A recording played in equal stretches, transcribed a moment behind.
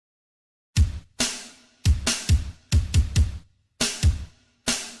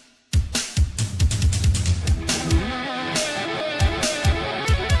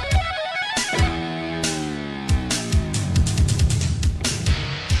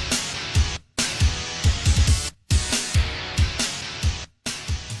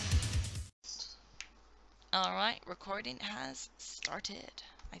Alright, recording has started,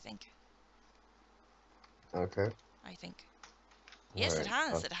 I think. Okay. I think. Yes, Alright.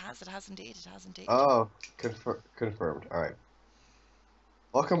 it has. It has indeed. It has indeed. Oh, confirmed. Alright.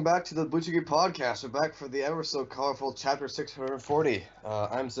 Welcome back to the Bleach podcast. We're back for the ever so colorful chapter 640.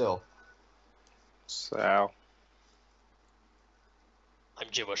 I'm Zill. So, I'm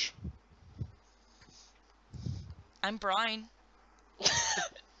Jewish. I'm Brian.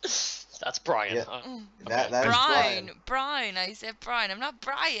 That's Brian. Yeah. Okay. That is Brian. Brian. I said Brian. I'm not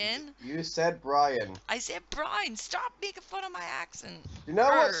Brian. You said Brian. I said Brian. Stop making fun of my accent. You know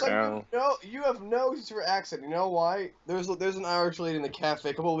what? Grr. You have no use for accent. You know why? There's an Irish lady in the cafe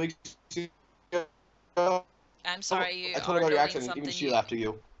a couple of weeks ago. I'm sorry, you I told her are about your doing accent, something even she new. laughed at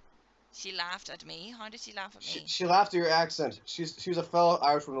you. She laughed at me? How did she laugh at me? She laughed at your accent. She was a fellow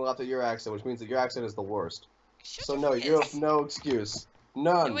Irishwoman who laughed at your accent, which means that your accent is the worst. Shut So your no, you face. have no excuse.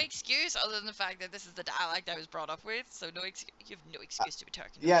 None. No excuse other than the fact that this is the dialect I was brought up with, so you have no excuse to be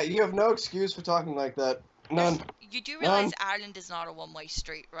talking about. Yeah, you have no excuse for talking like that. None. You do realize Ireland is not a one-way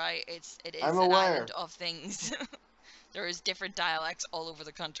street, right? It is I'm an aware. island of things. There is different dialects all over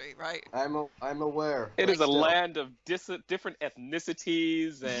the country, right? I'm aware. it but is a still. land of different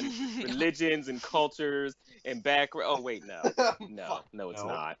ethnicities and religions and cultures and background. Oh wait, no, Fuck, no, it's no.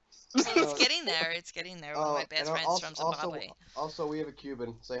 not. It's getting there. It's getting there. One of my best and friends from Zimbabwe. Also, we have a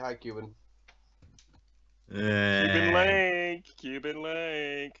Cuban. Say hi, Cuban. Cuban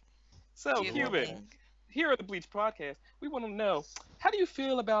link. So, Cuban Cuban, link. here at the Bleach podcast, we want to know, how do you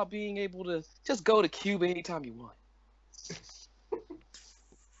feel about being able to just go to Cuba anytime you want?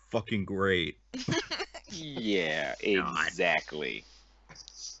 Fucking great. Yeah, exactly.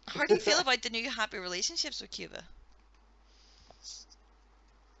 How do you feel about the new happy relationships with Cuba?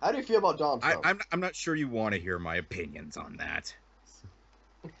 How do you feel about Donald Trump? I'm not sure you want to hear my opinions on that.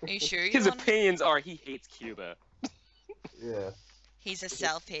 Are you sure you His want? opinions are he hates Cuba. Yeah. He's a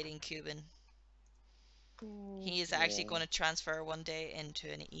self-hating Cuban. He is actually going to transfer one day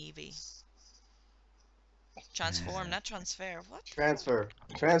into an EV. Transform, not transfer. What?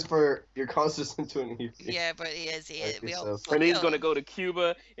 Transfer your consciousness into an EV. Yeah, but he is. We all, And he's going to go to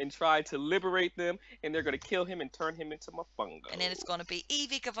Cuba and try to liberate them, and they're going to kill him and turn him into Mofongo. And then it's going to be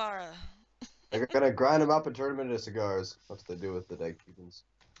Evie Guevara. They're gonna grind them up and turn them into cigars. That's what they do with the dead Cubans.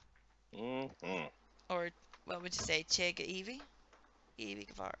 Mm-hmm. Or, what would you say, Che Evie? Evie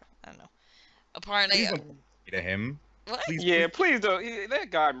Guevara. I don't know. Apparently... Please don't say to him. What? Yeah, please don't. That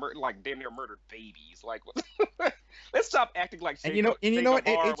guy damn near murdered babies. Like, let's stop acting like And you know what?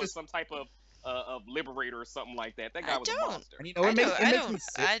 It was just some type of liberator or something like that. That guy was a monster. And you know, it makes me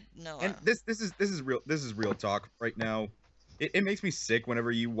sick. No. And this is real talk right now. It makes me sick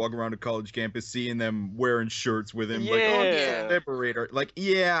whenever you walk around a college campus seeing them wearing shirts with him. Yeah. Like, oh, yeah, liberator. Like,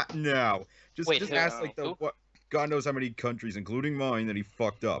 yeah, no. Wait, just who? ask like what God knows how many countries, including mine, that he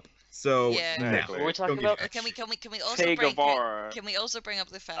fucked up. So Yeah. no. Exactly. What are we talking Don't give about? a shit. Can we also Che bring Guevara. can we also bring up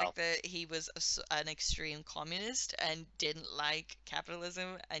the fact that he was an extreme communist and didn't like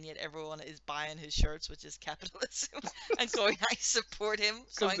capitalism, and yet everyone is buying his shirts, which is capitalism, and going, I support him.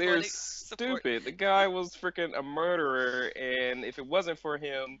 Because they're stupid. The guy was freaking a murderer, and if it wasn't for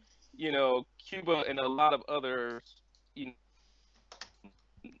him, you know, Cuba and a lot of other, you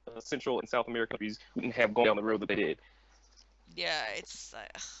know, Central and South American countries wouldn't have gone down the road that they did. Yeah, it's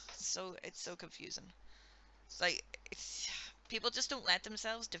so confusing. It's like people just don't let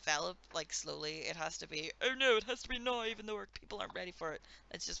themselves develop like slowly. It has to be, oh no, it has to be now, even though our people aren't ready for it.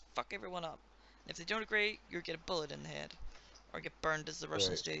 Let's just fuck everyone up. And if they don't agree, you get a bullet in the head, or get burned as the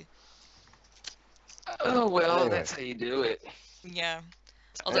Russians do. Oh well, Anyway. that's how you do it. Yeah.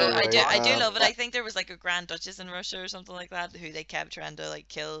 Although I Anyway, do love it. I think there was like a Grand Duchess in Russia or something like that who they kept trying to like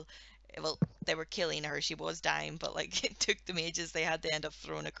kill. Well, they were killing her. She was dying, but like it took them ages. They had to end up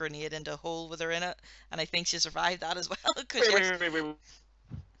throwing a grenade into a hole with her in it, and I think she survived that as well.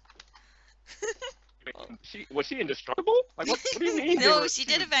 Wait. Was she indestructible? Like, what do you mean? No, she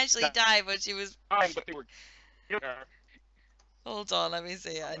did eventually die, but she was. Dying, but they were killing her. Hold on, let me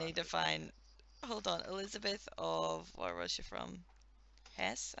see. I need to find. Hold on, Elizabeth of where was she from?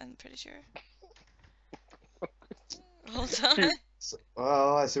 Hesse, I'm pretty sure. Hold on.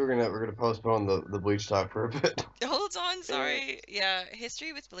 Well, I see we're gonna postpone the Bleach talk for a bit. Hold on, sorry. Yeah,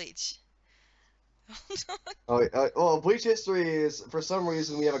 history with Bleach. Hold on. Well, Bleach history is, for some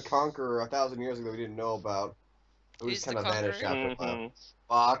reason, we have a conqueror 1,000 years ago we didn't know about. Who Who's just the kind of vanished conqueror? after that.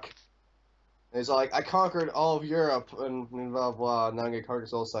 Bach. And he's like, I conquered all of Europe and blah blah. Now I'm gonna conquer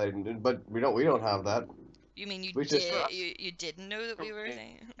Soul Side, but we don't have that. You mean you Bleach did? history. You didn't know that we were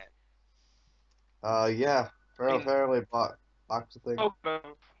saying? Yeah. Apparently, Bach's a thing. Oh, no.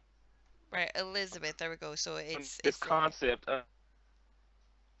 Right, Elizabeth. There we go. So this concept of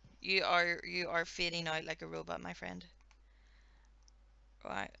you are fading out like a robot, my friend.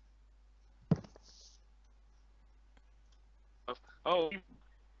 Right. oh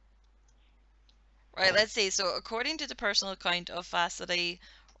Right, let's see. So, according to the personal account of Vassily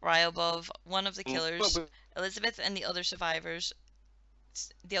Ryabov, one of the killers, Elizabeth and the others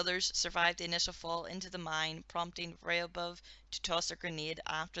survived the initial fall into the mine, prompting Ryabov to toss a grenade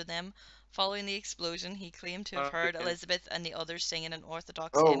after them. Following the explosion, he claimed to have heard Elizabeth and the others singing an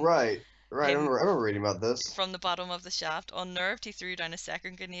Orthodox Oh, hymn right. I remember reading about this. from the bottom of the shaft. Unnerved, he threw down a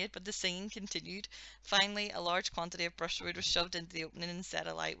second grenade, but the singing continued. Finally, a large quantity of brushwood was shoved into the opening and set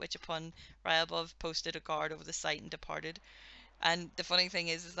alight, which upon Ryabov posted a guard over the site and departed. And the funny thing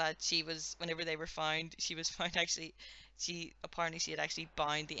is that whenever they were found, she was found actually, she had actually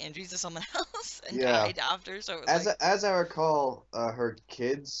bound the injuries to someone else and died after. So it was as I recall, her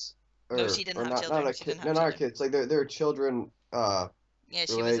kids. No, she didn't have not, children. Not She didn't have not her children. kids. Like their children. Yeah,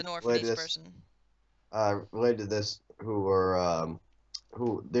 she was an orphanage this, person. Related to this, who were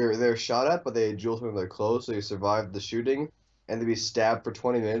who they're shot at, but they jewel through their clothes, so they survived the shooting, and to be stabbed for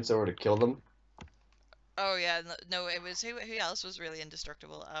 20 minutes in order to kill them. Oh yeah, no, it was who else was really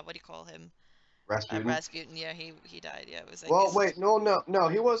indestructible? What do you call him? Rasputin. Rasputin. Yeah, he died. Yeah, it was. Well, wait, no,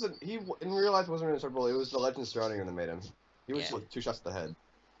 he wasn't. He in real life wasn't indestructible. It was the legend surrounding him that made him. He was with 2 shots to the head,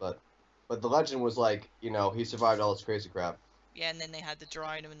 but the legend was like, he survived all this crazy crap. Yeah, and then they had to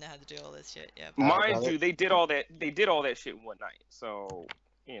drown him, and they had to do all this shit. Yeah. Mind you, they did all that. They did all that shit in one night. So,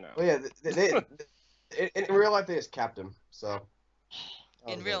 Well, yeah, they in real life they just capped him. So.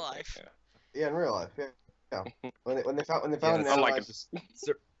 In real life. Yeah, in real life. Yeah. When they found and certain analyzed his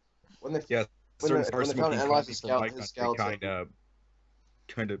skeleton.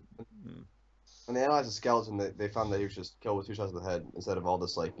 Kind of. When they analyzed the skeleton, they found that he was just killed with 2 shots to the head instead of all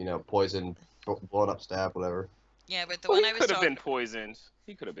this poison, blown up stab, whatever. Yeah, but the one I was could have been poisoned.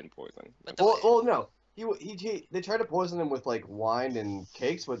 He could have been poisoned. But no. They tried to poison him with wine and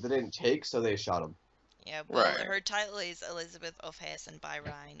cakes, but they didn't take, so they shot him. Yeah, well, her title is Elizabeth of Hessen by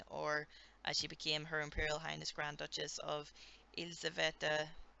Rhine, or as she became Her Imperial Highness Grand Duchess of Elizaveta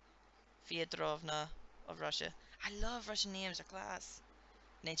Fyodorovna of Russia. I love Russian names, they're class.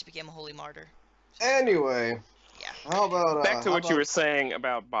 And then she became a holy martyr. Anyway. Yeah. How about back to what you were saying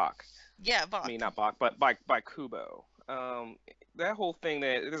about Bach? Yeah, Bach. I mean, not Bach, but by Kubo. That whole thing,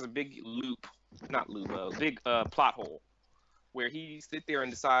 there's a big big plot hole, where he sit there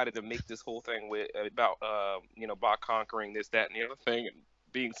and decided to make this whole thing about Bach conquering this, that, and the other thing, and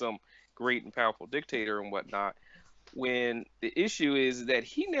being some great and powerful dictator and whatnot. When the issue is that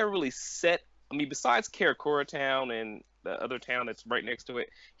he never really besides Karakura Town and the other town that's right next to it,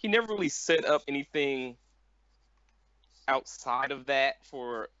 he never really set up anything outside of that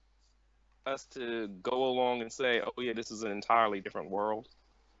for us to go along and say, oh yeah, this is an entirely different world,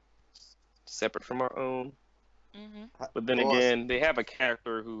 separate from our own. Mm-hmm. But then again, they have a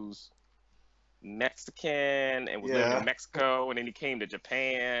character who's Mexican and was living in Mexico, and then he came to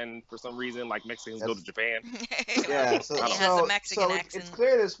Japan for some reason, like Mexicans go to Japan. Yeah, he has a Mexican accent. It's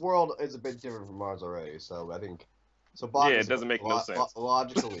clear this world is a bit different from ours already, so I think... it doesn't make no sense.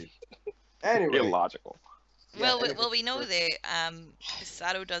 Logically. Anyway. Illogical. Well, we know that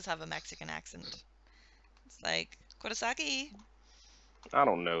Sato does have a Mexican accent. It's like, Kurosaki. I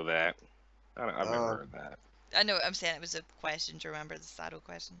don't know that. I've never heard that. I know, I'm saying it was a question. Do you remember the Sato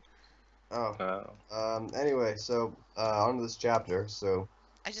question? Oh. Anyway, so, on to this chapter, so...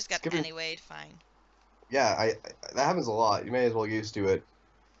 I just got anyway, fine. Yeah, that happens a lot. You may as well get used to it.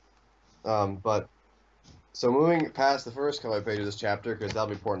 But... So moving past the first color page of this chapter, because that'll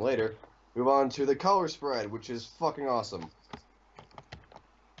be important later, move on to the color spread, which is fucking awesome.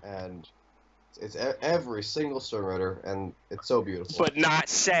 And it's every single Stern Ritter, and it's so beautiful. But not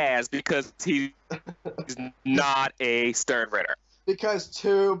Shaz, because he's not a Stern Ritter. Because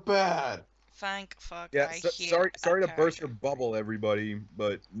too bad. Thank fuck. Yeah, sorry to burst your bubble, everybody,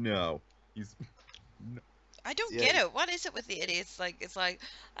 but no, he's. I don't get it. What is it with the idiots? It's like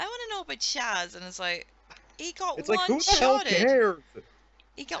I want to know about Shaz, and it's like he got it's one like, who the hell cares?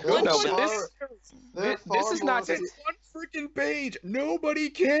 He got one shot. This is not just one freaking page. Nobody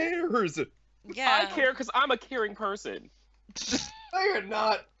cares. Yeah. I care because I'm a caring person. No, you're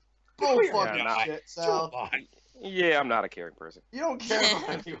not. Bullfucking shit, Sal. Yeah, I'm not a caring person. You don't care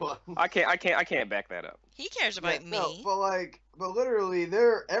about anyone. I can't back that up. He cares about me. No, but literally,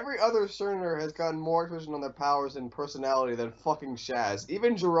 every other Sterner has gotten more expression on their powers and personality than fucking Shaz.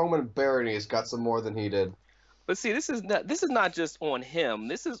 Even Jerome and Berenice got some more than he did. But see, this is not just on him.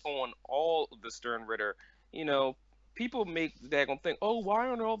 This is on all of the Stern Ritter. people make the daggone thing, oh, why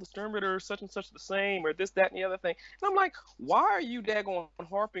aren't all the Terminators such and such the same, or this, that, and the other thing? And I'm like, why are you daggone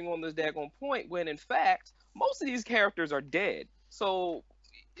harping on this daggone point when, in fact, most of these characters are dead? So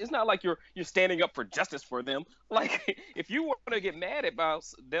it's not like you're standing up for justice for them. Like, if you want to get mad about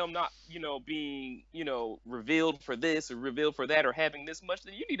them not, being, revealed for this or revealed for that or having this much,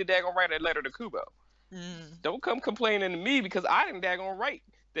 then you need to daggone write a letter to Kubo. Don't come complaining to me because I didn't daggone write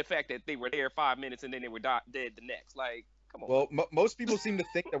the fact that they were there 5 minutes and then they were dead the next. Like, come on. Well, most people seem to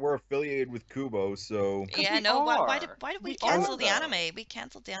think that we're affiliated with Kubo, so. Yeah, no. Why did we cancel the anime? We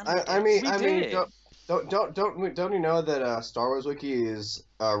canceled the anime. I mean, did. don't you know that Star Wars Wiki is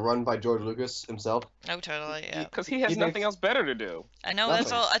run by George Lucas himself? Oh, totally. Yeah. Because he has nothing else better to do. I know.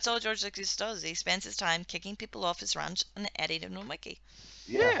 Nothing. That's all George Lucas does. He spends his time kicking people off his ranch and editing on Wiki.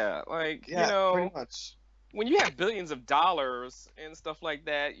 Yeah, pretty much. When you have billions of dollars and stuff like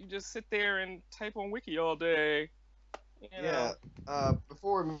that, you just sit there and type on Wiki all day. Yeah.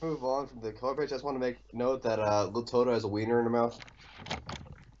 Before we move on from the color page, I just want to make note that Lil Toto has a wiener in her mouth.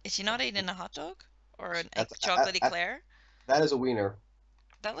 Is she not eating a hot dog or a chocolate eclair? That is a wiener.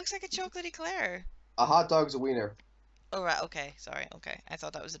 That looks like a chocolate eclair. A hot dog's a wiener. Oh right. Okay. Sorry. Okay. I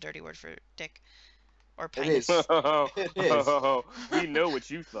thought that was a dirty word for dick. Or It penis. is. It is. We know what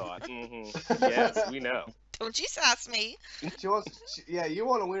you thought. Yes, we know. Don't you sass me. You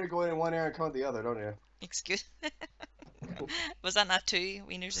want a wiener going in one ear and come out the other, don't you? Excuse. Was that not two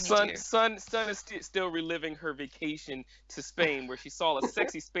wieners in each ear? Son is still reliving her vacation to Spain where she saw a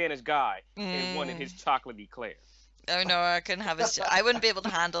sexy Spanish guy and wanted his chocolate eclair. Oh no, I couldn't have his. I wouldn't be able to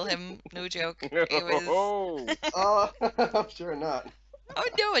handle him. No joke. It was. I'm sure not. Oh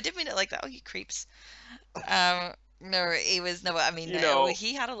no, I didn't mean it like that. Oh, you creeps. No, he was no. I mean,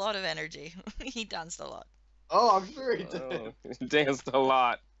 he had a lot of energy. He danced a lot. Oh, I'm sure he did. Danced a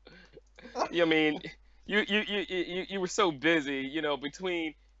lot. I mean, you were so busy,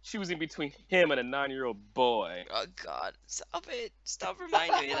 she was in between him and a 9-year-old boy. Oh God, stop it! Stop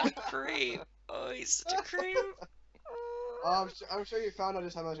reminding me of that creep. Oh, he's such a creep. I'm sure you found out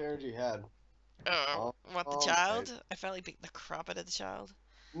just how much energy he had. What, the child? I felt like beating the crap out of the child.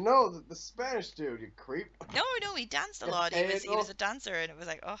 No, the Spanish dude, you creep. No, he danced a lot. He was a dancer, and it was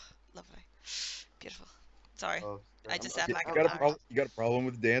like, oh, lovely, beautiful. Sorry, I just sat back and relaxed. You got a problem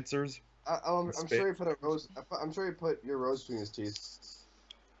with dancers? I'm sure he put a rose. I'm sure he put your rose between his teeth.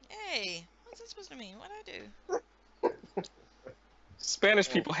 Hey, what's that supposed to mean? What'd I do? Spanish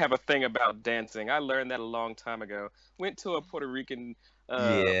people have a thing about dancing. I learned that a long time ago. Went to a Puerto Rican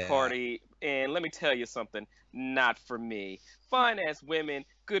party, and let me tell you something. Not for me. Fine ass women,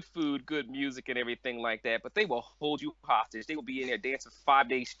 good food, good music, and everything like that. But they will hold you hostage. They will be in there dancing 5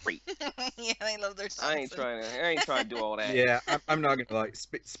 days straight. Yeah, they love their songs. I ain't trying to do all that. Yeah, I'm not gonna lie.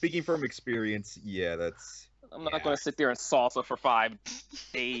 Speaking from experience, yeah, that's. I'm not gonna sit there and salsa for 5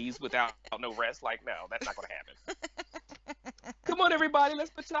 days without no rest. Like, no, that's not gonna happen. Come on, everybody,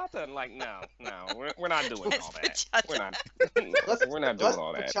 let's bachata. And like, no, we're not doing all that. We're not doing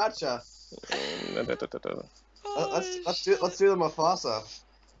all that. Cha-cha. Oh, Let's do the Mufasa.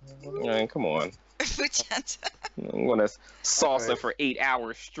 Come on. Bachata. I'm gonna salsa Okay. for 8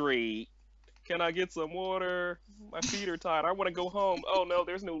 hours straight. Can I get some water? My feet are tired. I want to go home. Oh no,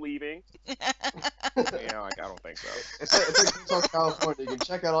 there's no leaving. Yeah, I don't think so. It's like Hotel California. You can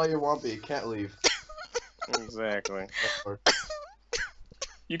check out all you want, but you can't leave. Exactly.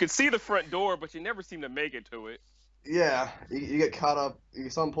 You can see the front door, but you never seem to make it to it. Yeah, you get caught up.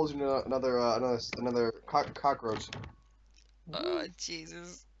 Someone pulls you into another cockroach. Oh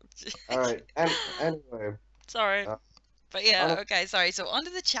Jesus. All right. Anyway. Sorry. But yeah, okay, sorry. So on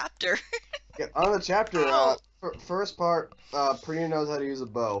to the chapter. Yeah, on the chapter. Ow. First part. Prina knows how to use a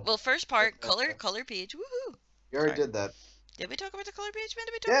bow. Well, first part, color page. Woohoo! You already did that. Did we talk about the color page? When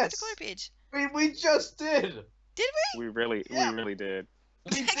did we talk about the color page? We just did. Did we? We really did.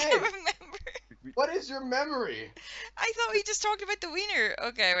 We I did. can't remember. What is your memory? I thought we just talked about the wiener.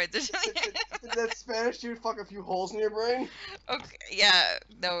 Okay, right. Did that Spanish dude fuck a few holes in your brain? Okay, yeah,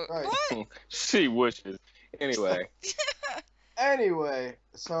 no. Right. What? She wishes. Anyway. Anyway,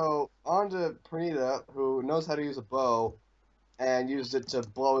 so on to Pernita, who knows how to use a bow, and used it to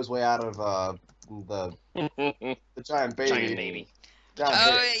blow his way out of the giant baby. Giant baby.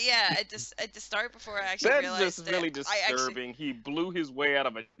 Yeah, at the start before I actually That's realized just really disturbing. He blew his way out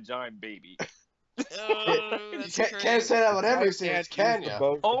of a giant baby. Oh, You that's can't say that about every series, can you?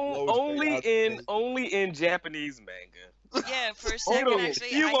 Only in Japanese manga. Yeah, for a second Only-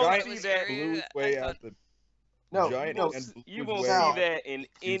 actually, you I won't thought it see was that true. way I out thought, the No, giant no. and blew You his won't way see out that in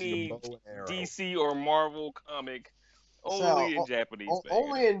using a any bow and arrow. DC or Marvel comic Only in Japanese,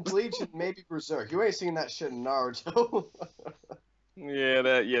 only in Bleach and maybe Berserk. You ain't seen that shit in Naruto. Yeah,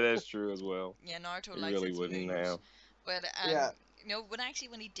 that's true as well. Yeah, Naruto You likes really its wouldn't moves. now. But Yeah.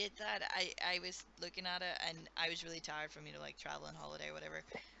 when he did that, I was looking at it and I was really tired from like traveling holiday or whatever.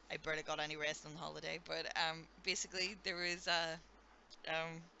 I barely got any rest on holiday. But basically there was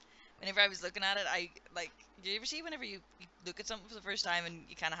um whenever I was looking at it, I like, do you ever see whenever you look at something for the first time and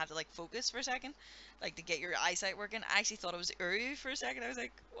you kind of have to like focus for a second, like to get your eyesight working? I actually thought it was Uru for a second. I was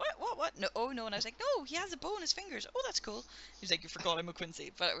like, what? No, oh no, and I was like, no, he has a bow in his fingers. Oh, that's cool. He was like, you forgot I'm a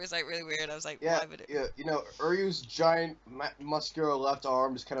Quincy, but it was like really weird. I was like, Yeah, why would it? yeah, you know, Uryu's giant muscular left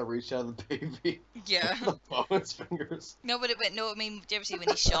arm just kind of reached out of the baby. Yeah. The bone in his fingers. No, but no, I mean, did you ever see when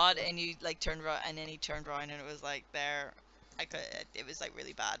he shot and you like turned around and then he turned around and it was like there, it was like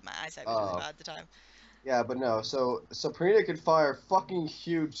really bad. My eyesight was really bad at the time. Yeah, but no. So Pernita could fire fucking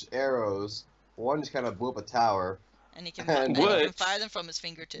huge arrows. One just kind of blew up a tower. And he can fire them from his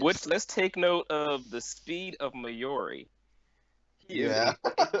fingertips. Which let's take note of the speed of Mayuri. He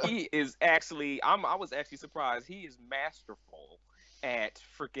is actually. I was actually surprised. He is masterful at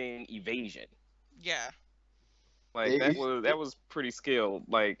freaking evasion. Yeah. Like that was pretty skilled.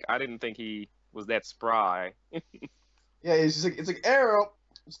 Like I didn't think he was that spry. Yeah, it's like arrow.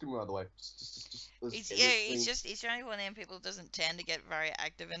 Just get me out of the way. He's generally one of them people who doesn't tend to get very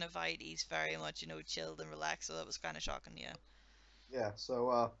active in a fight. He's very much chilled and relaxed. So that was kind of shocking. Yeah. Yeah.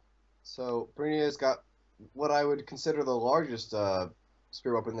 So Brennia's got what I would consider the largest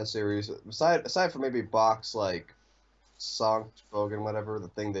spear weapon in this series, aside from maybe Bach's like Song Bogan, whatever, the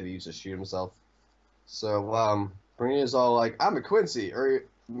thing that he used to shoot himself. So Brennia's all like, I'm a Quincy, or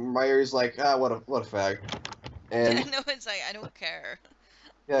Mayuri's like, what a fag. And no, it's like, I don't care.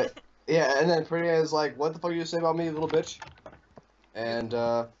 Yeah, and then Brennia is like, what the fuck did you say about me, you little bitch? And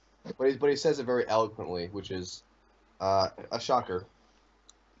but he says it very eloquently, which is a shocker.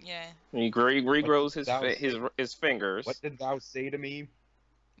 Yeah. He regrows his fingers. What did thou say to me?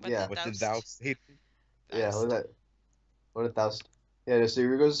 What did thou say? Yeah, look at that. What did thou? Yeah, so he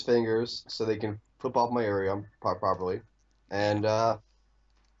regrows his fingers so they can flip off my area properly, and then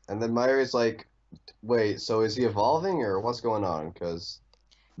Mayuri's like, wait, so is he evolving or what's going on? Because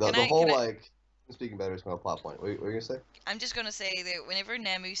speaking better is my plot point. What are you gonna say? I'm just gonna say that whenever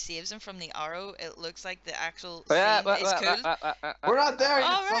Nemu saves him from the arrow, it looks like the actual scene is cool. We're not there yet.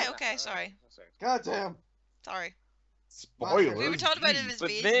 Oh, right, okay, sorry. God damn. Sorry. Spoilers. We were talking about it as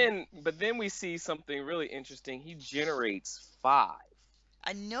being. But then we see something really interesting. He generates 5.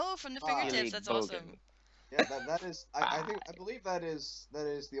 I know, from the fingertips. That's awesome. Yeah, that is. I believe that is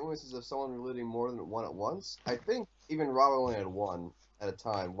the only instance of someone relating more than one at once. I think even Rob only had one at a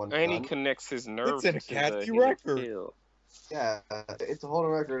time. And he connects his nerves. It's a Kathy record. Yeah, it's a whole new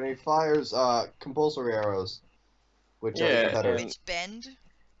record, and he fires compulsory arrows, which are better. Which bend.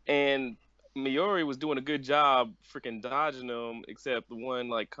 And Mayuri was doing a good job freaking dodging them, except the one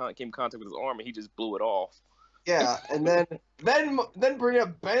came in contact with his arm and he just blew it off. Yeah, and then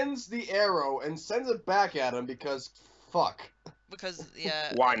Brennia bends the arrow and sends it back at him because fuck. Because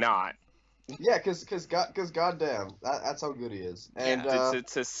yeah. Why not? Yeah, cause goddamn, that's how good he is. And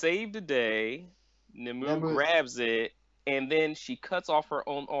to save the day, Nemu grabs it and then she cuts off her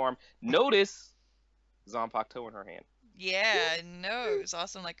own arm. Notice Zanpakuto in her hand. Yeah, no, it was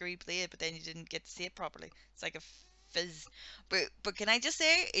awesome. Like replay it, but then you didn't get to see it properly. It's like a fizz. But can I just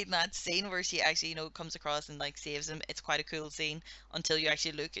say, in that scene where she actually comes across and like saves him, it's quite a cool scene until you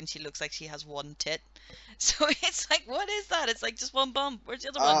actually look and she looks like she has one tit. So it's like, what is that? It's like just one bump. Where's the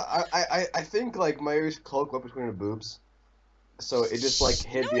other one? I think like Mayuri's cloak went between her boobs, so it just like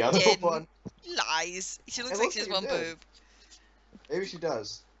hid the other one. Lies. She looks like she has one boob. Maybe she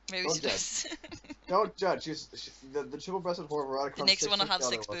does. Maybe she does. Don't judge. The triple-breasted horror. The next one will have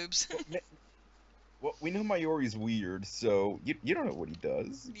 6 boobs. Well, we know Mayuri's weird, so you don't know what he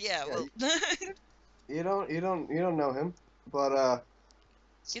does. Yeah, well. you don't know him, but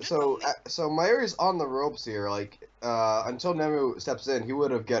so Mayuri's on the ropes here. Like until Nemu steps in, he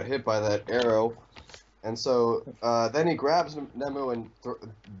would have got hit by that arrow, and so then he grabs Nemu and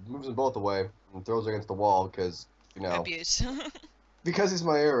moves them both away and throws her against the wall because abuse. Because he's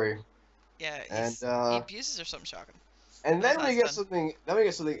Mayuri. Yeah, and he abuses or something shocking. And then we get something. Then we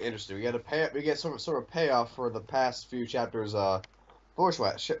get something interesting. We get sort of payoff for the past few chapters. I almost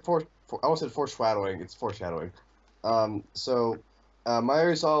said foreshadowing. It's foreshadowing. So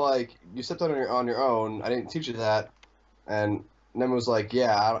Mayuri's all like, "You stepped on your own. I didn't teach you that." And Nemu's like,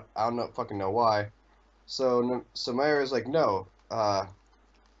 "Yeah, I don't fucking know why." So Mayuri's like, "No." He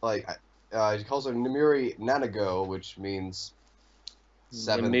calls her Nemuri Nanago, which means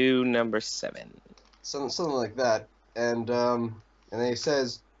 7. Nemu number 7. Something like that. then he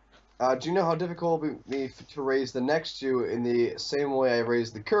says, "Do you know how difficult it will be to raise the next you in the same way I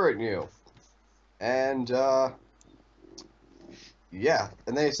raised the current you?" And yeah,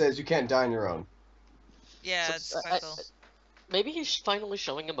 and then he says, "You can't die on your own." Yeah, So it's quite cool. maybe he's finally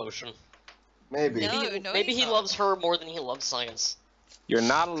showing emotion. Maybe. No, Maybe he's he not. loves her more than he loves science. You're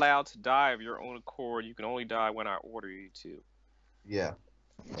not allowed to die of your own accord. You can only die when I order you to. Yeah.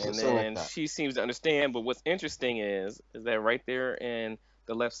 And Something like then that. she seems to understand. But what's interesting is that right there in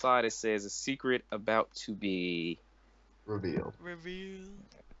the left side it says a secret about to be Revealed. Reveal.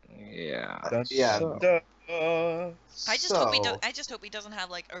 yeah. Yeah. So, I just hope he So, I just hope he doesn't have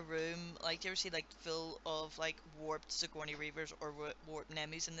like a room like, do you ever see like full of like warped Sigourney Reavers or warped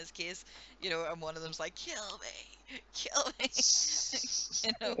Nemus in this case, and one of them's like, kill me, kill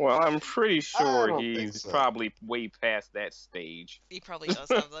me, well, I'm pretty I sure don't think he's so. probably way past that stage. He probably does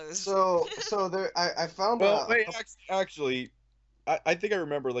have those. So there, I found Well, a wait, actually, I think I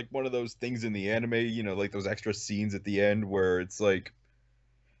remember like one of those things in the anime, like those extra scenes at the end where it's like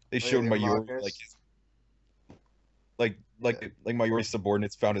they showed the Mayuri Marcus. like his like Mayuri's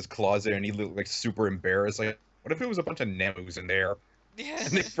subordinates found his closet and he looked like super embarrassed. Like, what if it was a bunch of Nemus in there Yeah.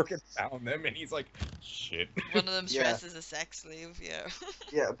 and they freaking found them and he's like, shit. One of them Yeah. dressed as a sex slave. Yeah.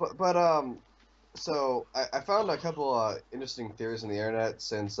 Yeah, but so I found a couple interesting theories on the internet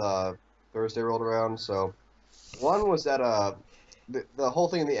since Thursday rolled around. So one was that the whole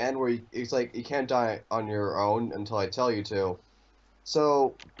thing in the end where he's like, you can't die on your own until I tell you to.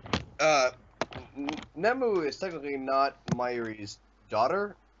 So Nemu is technically not Mayuri's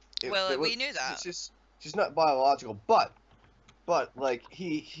daughter. Well, we knew that. She's not biological, but like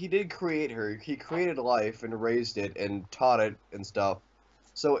he did create her. He created life and raised it and taught it and stuff.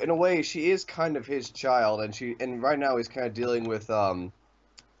 So in a way, she is kind of his child, and right now he's kind of dealing with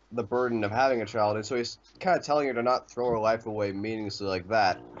the burden of having a child, and so he's kind of telling her to not throw her life away meaninglessly like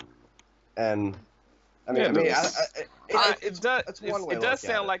that. And I mean, Yeah, it's one way. It to does look at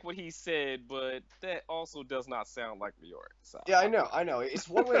sound it. like what he said, but that also does not sound like New York. So. Yeah, I know. It's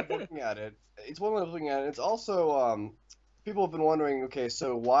one way of looking at it. It's one way of looking at it. It's also people have been wondering. Okay,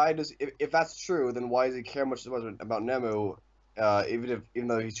 so why does if that's true, then why does he care much about Nemu? Even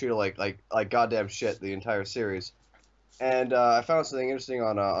though he's treated like goddamn shit the entire series. And I found something interesting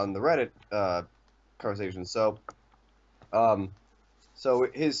on the Reddit conversation. So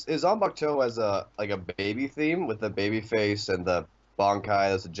his Zanbakuto has a baby theme with the baby face and the Bankai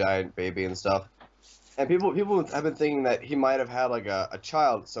that's a giant baby and stuff. And people have been thinking that he might have had like a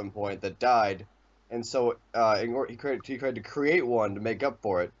child at some point that died, and so he tried to create one to make up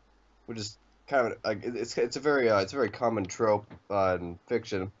for it, which is kind of like it's a very common trope in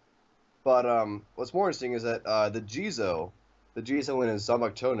fiction. But what's more interesting is that the Jizo in his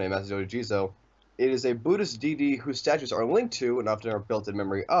Zanbakuto name, Masayoshi Jizo, it is a Buddhist deity whose statues are linked to and often are built in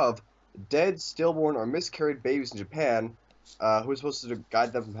memory of dead, stillborn, or miscarried babies in Japan, who are supposed to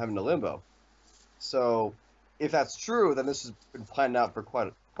guide them from heaven to limbo. So, if that's true, then this has been planned out for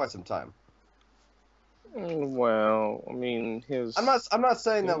quite some time. Well, I mean, I'm not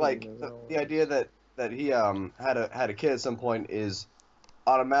saying that like the idea that he had a kid at some point is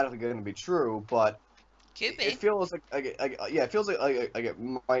automatically going to be true, but Could be. it feels like it feels like it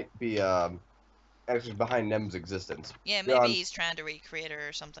might be actually behind Nem's existence. Yeah, maybe he's trying to recreate her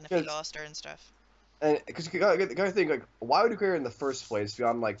or something if he lost her and stuff. And because you gotta think like, why would he create her in the first place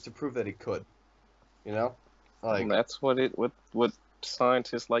beyond like to prove that he could, like that's what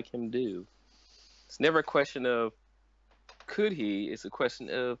scientists like him do. It's never a question of could he. It's a question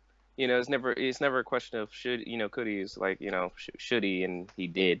of it's never a question of should could he. It's like should he, and he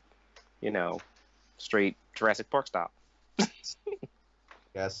did. Straight Jurassic Park style.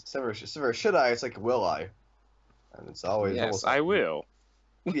 Yes, it's never should I. It's like will I, and it's always yes, I will.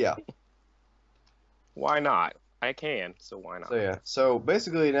 Yeah. Why not? I can, so why not? So yeah, so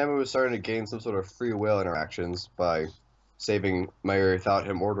basically Nemu was starting to gain some sort of free will interactions by saving Mayuri without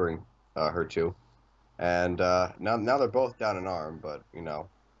him ordering her to, and now they're both down an arm, but that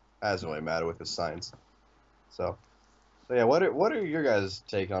doesn't really matter with the science. So yeah, what are your guys'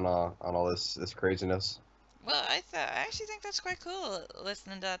 take on all this craziness? Well, I actually think that's quite cool.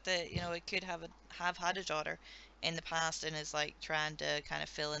 Listening to that, it could have had a daughter in the past and is like trying to kind of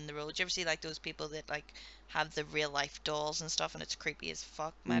fill in the role. Do you ever see like those people that like have the real life dolls and stuff, and it's creepy as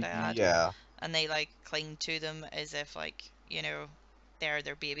fuck, might I add? Yeah. And they like cling to them as if like they're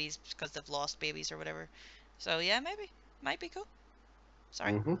their babies because they've lost babies or whatever. So yeah, might be cool.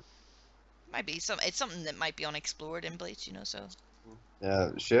 Sorry. Mm-hmm. Might be it's something that might be unexplored in Bleach, so.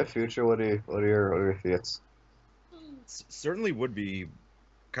 Yeah, Shift, Future, what are your thoughts? Certainly would be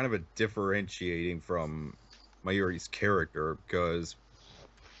kind of a differentiating from Mayuri's character, because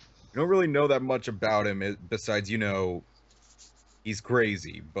you don't really know that much about him besides, he's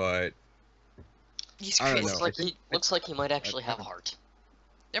crazy, but He's I don't crazy. know. Looks like he might actually have heart.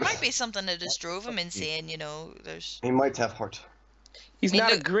 There might be something that just drove him insane, there's... He might have heart. He's I mean,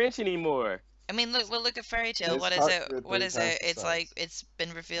 not a look- Grinch anymore. I mean, look at Fairy Tail. His What is heart it? grew What 3 is times it? the It's like size. it's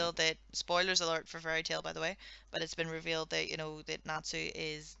been revealed that spoilers alert for Fairy Tail, by the way. But it's been revealed that that Natsu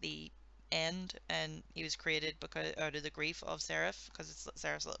is the end, and he was created because out of the grief of Seraph, because it's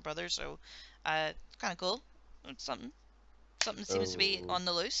Seraph's little brother. So, kind of cool. It's something seems to be Oh. on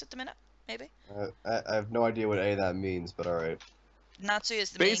the loose at the minute. Maybe I have no idea what any of that means, but alright. Natsu is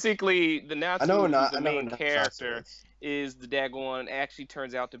the main. Basically, the Natsu, I know who's not. the I know main not character, is the daggone actually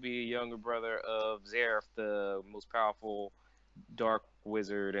turns out to be a younger brother of Zeref, the most powerful dark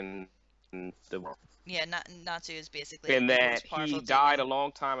wizard in the world. Yeah, Natsu is basically And the that most powerful he died a demon.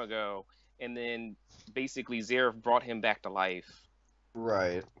 long time ago, and then basically Zeref brought him back to life.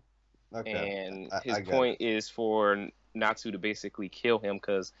 Right. Okay. And I his get point is for Natsu to basically kill him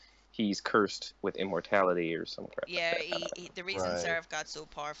because he's cursed with immortality or some crap. Yeah, like that. the reason Right. Seraph got so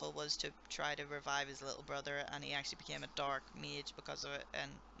powerful was to try to revive his little brother, and he actually became a dark mage because of it, and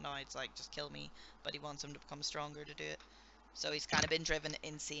now it's like, just kill me, but he wants him to become stronger to do it. So he's kind of been driven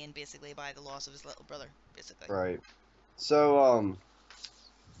insane, basically, by the loss of his little brother, basically. Right. So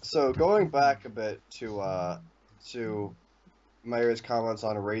so going back a bit to Mayuri's comments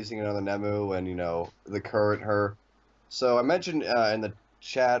on raising another Nemu and the current her. So I mentioned in the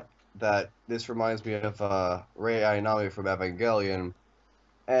chat that this reminds me of Rei Ayanami from Evangelion,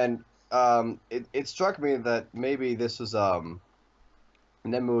 and it struck me that maybe this was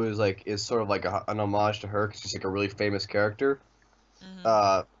Nemu is sort of like an homage to her because she's like a really famous character.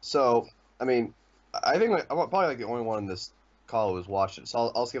 So I mean, I think I'm probably like the only one in this call who's watched it.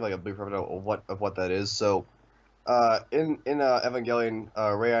 So I'll just give like a brief rundown of what that is. So in Evangelion,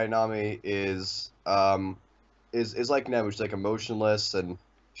 Rei Ayanami is like Nemu. She's like emotionless and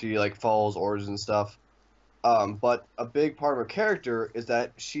she like follows orders and stuff. But a big part of her character is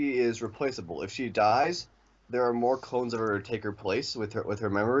that she is replaceable. If she dies, there are more clones of her to take her place with her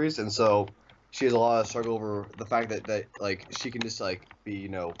memories, and so she has a lot of struggle over the fact that like she can just like be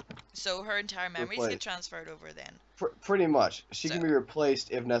So her entire memories replaced. get transferred over then. Pretty much she can So- be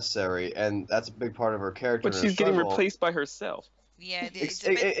replaced if necessary, and that's a big part of her character. But and her she's getting struggle. replaced by herself. Yeah, it's a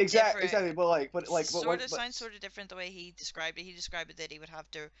bit Exactly. different. But like Sort of sounds sort of different the way he described it. He described it that he would have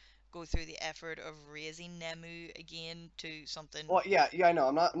to go through the effort of raising Nemu again to something. Well, yeah, I know.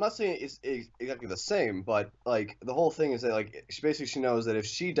 I'm not saying it's exactly the same, but like the whole thing is that like she knows that if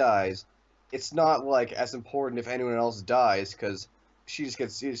she dies, it's not like as important if anyone else dies because she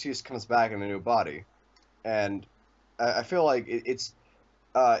just comes back in a new body, and I feel like it's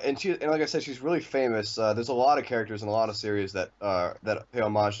and like I said, she's really famous. There's a lot of characters in a lot of series that pay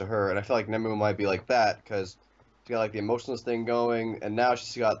homage to her, and I feel like Nemu might be like that because she got like the emotionless thing going, and now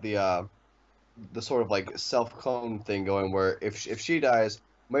she's got the sort of like self-clone thing going where if she dies,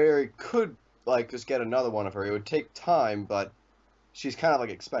 Mayuri could like just get another one of her. It would take time, but she's kind of like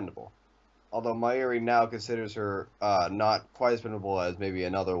expendable. Although Mayuri now considers her not quite as expendable as maybe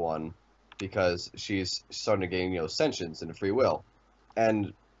another one because she's starting to gain sentience and free will,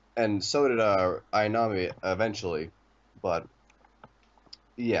 and so did Ayanami eventually, but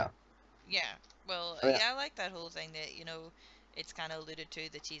yeah. Yeah, well, I mean- yeah, I like that whole thing that, it's kind of alluded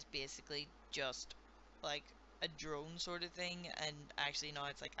to that she's basically just like a drone sort of thing, and actually, no,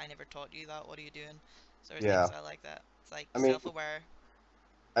 it's like, I never taught you that, what are you doing? Sort of Yeah. things. I like that. It's like I mean- self-aware.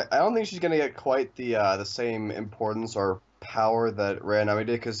 I don't think she's gonna get quite the same importance or power that Rei Ayanami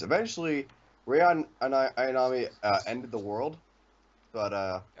did, because eventually Rei Ayanami ended the world, but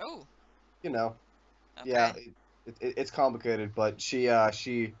Oh, yeah, okay. it's complicated, but she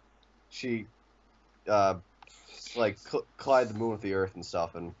like collide the moon with the earth and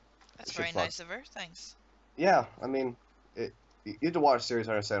stuff, and That's shit's very fucked. nice of her. Thanks. Yeah, I mean, you have to watch the series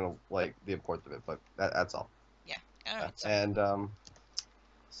to understand like the importance of it, but that's all. All right. So, And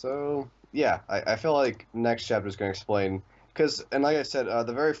so yeah, I feel like next chapter is going to explain and like I said,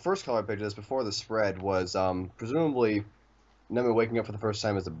 the very first color page of this before the spread was presumably Nemu waking up for the first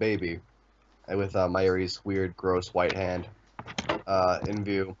time as a baby, with Mayuri's weird, gross white hand in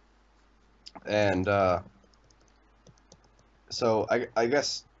view, and so I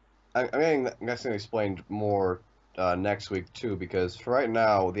guess I'm guessing explain more next week too, because for right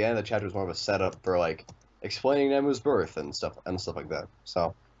now the end of the chapter is more of a setup for like explaining Nemu's birth and stuff like that.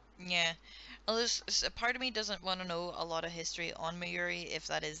 So Yeah. Well, a part of me doesn't want to know a lot of history on Mayuri, if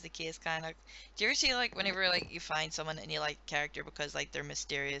that is the case, kind of. Do you ever see, like, whenever, like, you find someone and you like character because, like, they're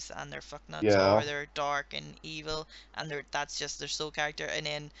mysterious and they're fucknuts, or Yeah. they're dark and evil, and that's just their sole character, and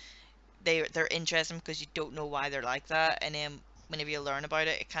then they're interesting because you don't know why they're like that, and then whenever you learn about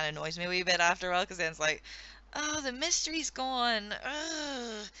it, it kind of annoys me a wee bit after a while, because then it's like, oh, the mystery's gone.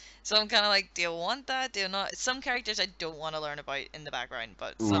 Ugh. So I'm kind of like, do you want that? Do you not? Some characters I don't want to learn about in the background,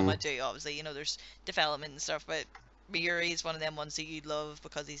 but some I Mm. do. Obviously, there's development and stuff, but Miyuri is one of them ones that you love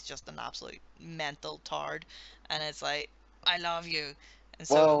because he's just an absolute mental tard, and it's like, I love you, and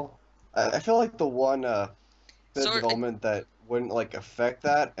so Well, I feel like the one bit of sort. development that wouldn't like affect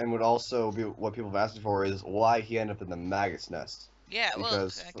that and would also be what people have asked for is why he ended up in the maggot's nest. Yeah, well,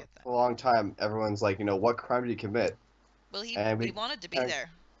 Because I get that. for a long time, everyone's like, what crime did he commit? Well, he And he we wanted to be kind of, there.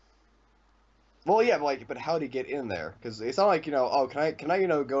 well, yeah, but how did he get in there? Because it's not like, oh, can I,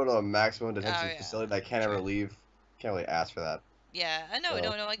 go to a maximum Oh detention yeah, facility that I can't true. ever leave? Can't really ask for that. Yeah, I know,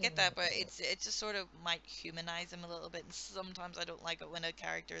 So, no, I get that, but it just sort of might humanize him a little bit, and sometimes I don't like it when a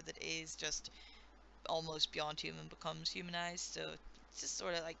character that is just almost beyond human becomes humanized. So it's just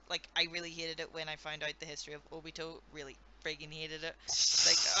sort of like I really hated it when I found out the history of Obito. Really friggin' hated it. It's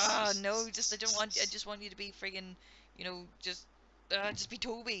like, ah, no, just I just want you to be friggin', just be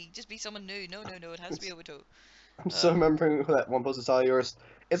Toby, just be someone new. No, it has to be Obito. I'm still Uh, remembering that one post I saw of yours.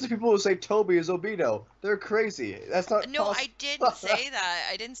 It's the people who say Toby is Obito. They're crazy. That's not No, I possible. didn't say that.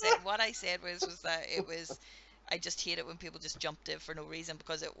 I didn't say what I said was that it was. I just hate it when people just jumped it for no reason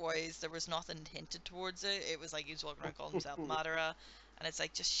because there was nothing hinted towards it. It was like he was walking around calling himself Madara, and it's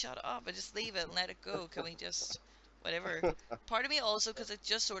like just shut up and just leave it and let it go. Can we just whatever? Part of me also because it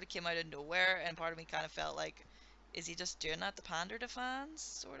just sort of came out of nowhere, and part of me kind of felt like, is he just doing that to pander to fans,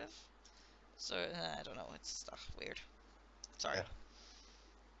 sort of? So I don't know. It's weird. Sorry. Yeah.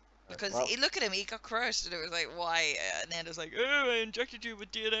 Because Well, look at him, he got crushed, and it was like, why? And then it was like, oh, I injected you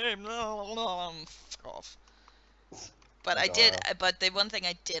with DNA. Fuck off. But I did. God. But the one thing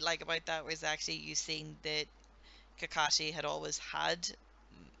I did like about that was actually you seeing that Kakashi had always had.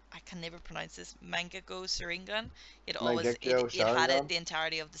 I can never pronounce this. Mangekyo Sharingan. Mangekyo It had it Sharingan? the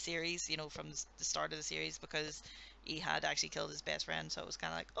entirety of the series. From the start of the series because he had actually killed his best friend. So it was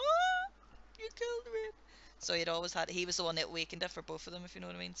kind of like, oh, you killed me. So he'd always had. He was the one that awakened it for both of them, if you know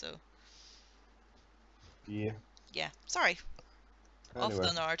what I mean. So Yeah. yeah, sorry. Off the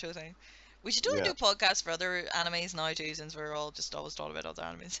Anyway. Naruto thing. We should totally Yeah. do podcasts for other animes now too, since we're all just always talking about other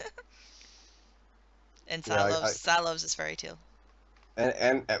animes. And Yeah. Sal loves his fairy tale.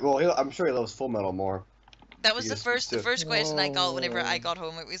 Well, I'm sure he loves Full Metal more. That was Because the still. first question I got whenever I got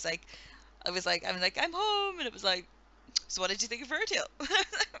home. It was like, I'm home, and it was like, so what did you think of fairy tale? I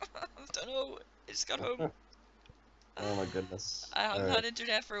don't know. I just got home. Oh my goodness. I haven't Alright. had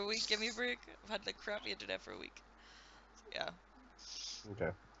internet for a week. Give me a break. I've had like crappy internet for a week. Yeah.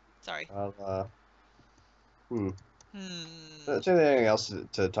 Okay. Sorry. Hmm. Hmm. Is there anything else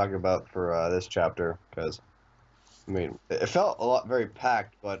to talk about for this chapter? Because, I mean, it felt very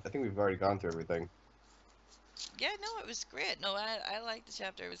packed, but I think we've already gone through everything. Yeah, no, it was great. No, I liked the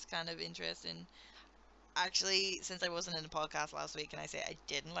chapter. It was kind of interesting. Actually, since I wasn't in the podcast last week, and I say I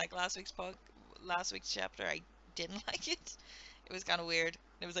didn't like last week's chapter, I didn't like it. It was kind of weird.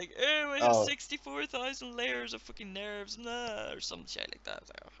 It was like, oh, I have Oh, 64,000 layers of fucking nerves, nah, or some shit like that. I was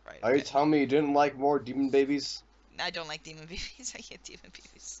like, oh, right, are you okay. telling me you didn't like more demon babies? I don't like demon babies. I hate demon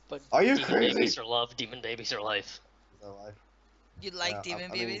babies. But Are you demon crazy? babies are love, demon babies are life. You like Yeah,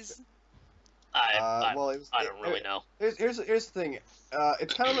 demon I mean, babies? well, I don't really know. here's the thing.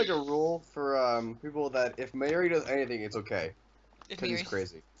 It's kind of like a rule for people that if Mayuri does anything, it's okay because he's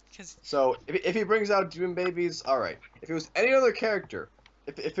crazy. Because So if he brings out demon babies, all right. If it was any other character,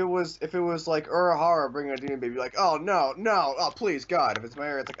 if it was like Urahara bringing a demon baby, like oh no, oh please God, if it's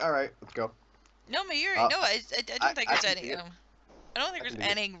Mayuri, it's like all right, let's go. no, Mayuri, Uh, no, I don't think I there's can any. dig it. I don't think I there's can dig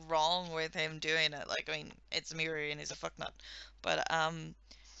it. anything wrong with him doing it. Like, I mean, it's Mayuri and he's a fucknut, but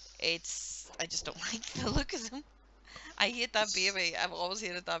I just don't like the look of him. I hate that baby. I've always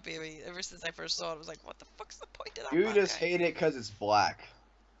hated that baby. Ever since I first saw it, I was like, what the fuck's the point of that You bad just guy? hate it because it's black.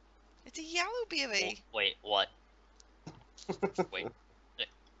 It's a yellow baby. Wait, what? Wait,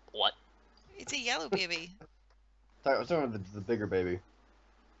 what? It's a yellow baby. I'm talking about the bigger baby.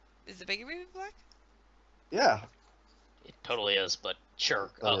 Is the bigger baby black? Yeah. It totally is, but sure.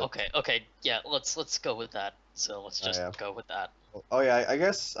 Oh, Okay, yeah. Let's go with that. So let's just yeah. go with that. Oh yeah, I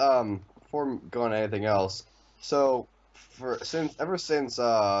guess before going to anything else, so ever since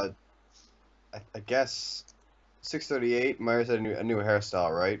I guess 638, Myers had a new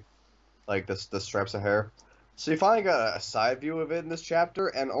hairstyle, right? Like the stripes of hair. So you finally got a side view of it in this chapter,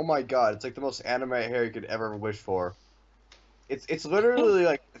 and oh my god, it's like the most anime hair you could ever wish for. It's literally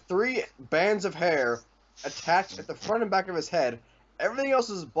like 3 bands of hair attached at the front and back of his head. Everything else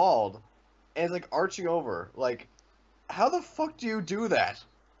is bald, and it's like arching over. Like, how the fuck do you do that?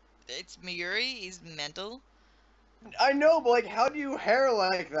 It's Miuri. He's mental. I know, but like, how do you hair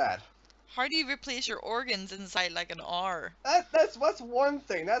like that? How do you replace your organs inside like an R? That's one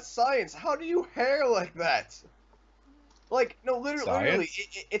thing. That's science. How do you hair like that? Like, no, literally, Science?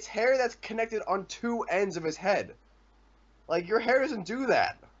 it's hair that's connected on 2 ends of his head. Like, your hair doesn't do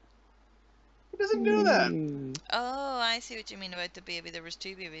that. It doesn't do that. Oh, I see what you mean about the baby. There was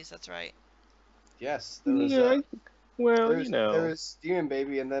 2 babies. That's right. Yes, there was. Yeah, well, There was Demon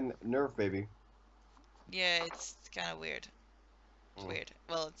Baby and then Nerve Baby. Yeah, it's kind of weird. It's Mm. weird.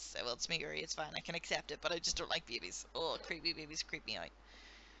 Well, it's Miuri. It's fine. I can accept it, but I just don't like babies. Oh, creepy babies creep me out.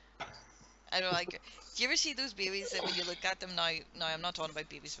 I don't like it. Do you ever see those babies that when you look at them now? Now I'm not talking about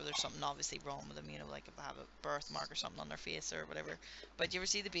babies where there's something obviously wrong with them. You know, like if they have a birthmark or something on their face or whatever. But do you ever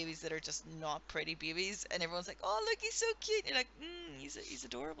see the babies that are just not pretty babies, and everyone's like, "Oh, look, he's so cute." And you're like, he's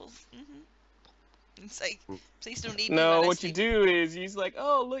adorable." It's like, please don't eat me No, while I what you sleep. do is you're like,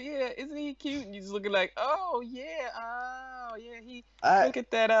 oh look, yeah, isn't he cute? And you just looking like, oh yeah, he look at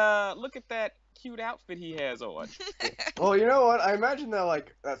that cute outfit he has on. Well, you know what? I imagine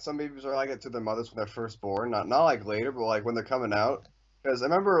that some babies are like that to their mothers when they're first born, not like later, but like when they're coming out. Because I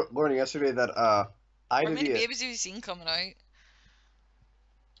remember learning yesterday that I How to many be. babies have you seen coming out?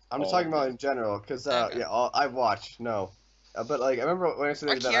 I'm just All talking of about them. in general, because Okay. yeah, I've watched but like I remember when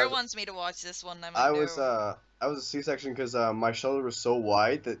yesterday that Akira wants me to watch this one. I'm like, I was no. I was a C-section because my shoulder was so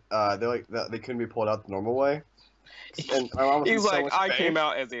wide that they couldn't be pulled out the normal way, and my mom was in He's so like, much I pain. came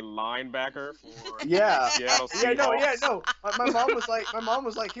out as a linebacker for Yeah, Seattle yeah, Seahawks. no. My mom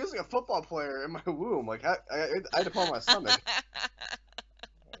was like, he was like a football player in my womb. Like I had to pull on my stomach.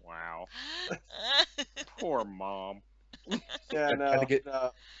 Wow, poor mom. Yeah, Had no, to get.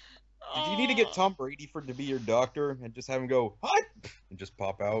 no. Did you need to get Tom Brady to be your doctor and just have him go what and just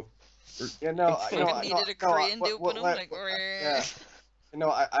pop out? Or, Yeah, no, Fucking needed a crane to open them. Like, yeah. No,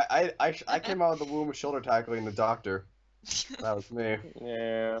 I came out of the womb with shoulder tackling the doctor. That was me.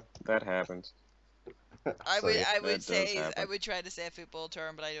 Yeah, that happens. I So would yeah. I That would does say I happen. would try to say a football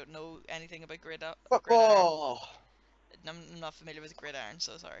term, but I don't know anything about gridiron. Football. I'm not familiar with gridiron,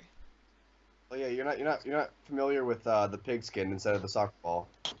 so sorry. Oh yeah, you're not familiar with the pigskin instead of the soccer ball.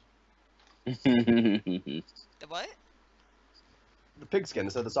 The what? The pigskin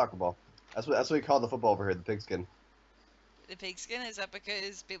instead of the soccer ball. That's what we call the football over here, the pigskin. The pigskin? Is that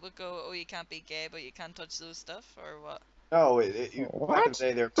because people go, oh, you can't be gay, but you can't touch those stuff, or what? No, back in the What?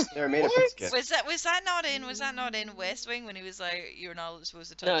 day they're made of What? pigskin. Was that not in West Wing when he was like, you're not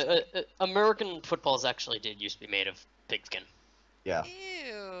supposed to No, touch me? American footballs actually did used to be made of pigskin. Yeah.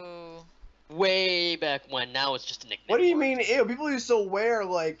 Ew. Way back when. Now it's just a nickname. What do you for mean? it. Ew, people used to wear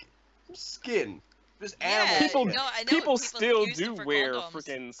like skin, just animal Yeah, People, skin. no, I know people people still use do them for wear condoms.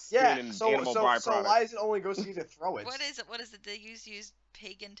 freaking skin Yeah. and So animal byproducts. so why is it only go ski to throw it? What is it? What is it? They use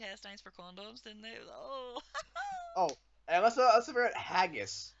pig intestines for condoms, didn't they? Oh. Oh, and let's figure out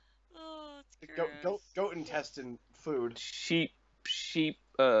haggis. Oh, it's The gross. goat intestine food. sheep,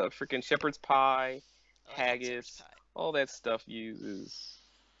 freaking shepherd's pie, Oh, I hate shepherd's haggis, pie. all that stuff uses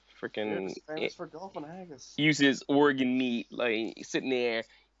freaking Famous for golf and haggis. uses organ meat, like sitting there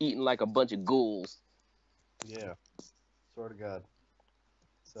eating like a bunch of ghouls. Yeah. Swear to God.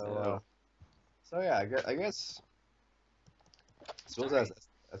 So yeah, I guess. I suppose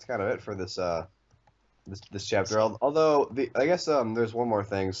that's kind of it for this this chapter. Although I guess there's one more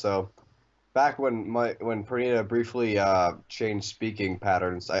thing. So back when Pernita briefly changed speaking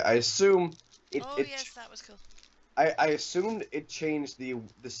patterns, I assume it Oh, it yes, that was cool. I assumed it changed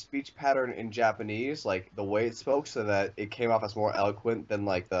the speech pattern in Japanese, like the way it spoke, so that it came off as more eloquent than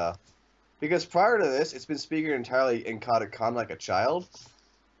like because prior to this, it's been speaking entirely in katakana like a child.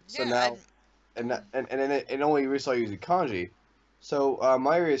 So Yeah, now, and then it only recently using kanji. So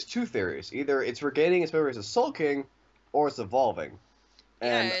my area is 2 theories: either it's regaining its memories as sulking, or it's evolving.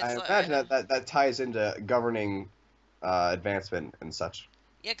 And Yeah, I it's like, imagine that ties into governing advancement and such.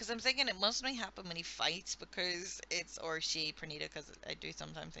 yeah, because I'm thinking it must only happen when he fights because it's or she, Pernita, because I do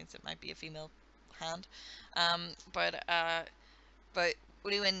sometimes think it might be a female hand. But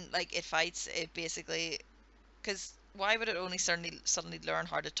when like it fights, it basically because why would it only suddenly learn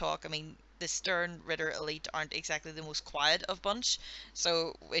how to talk? I mean, the Stern Ritter elite aren't exactly the most quiet of bunch,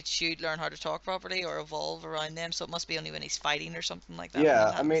 so it should learn how to talk properly or evolve around them. So it must be only when he's fighting or something like that when Yeah,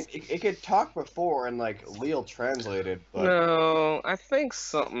 that I mean, happens. it could talk before and like Leal translated, but No, I think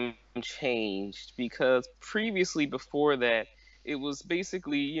something changed because previously, before that, it was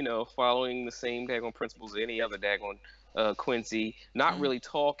basically, following the same daggone principles as any other daggone Quincy, not Mm. really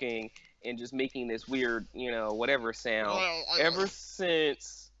talking and just making this weird, whatever sound. Ever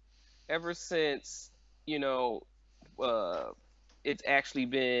since, ever since, you know, uh, it's actually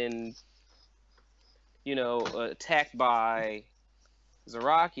been, attacked by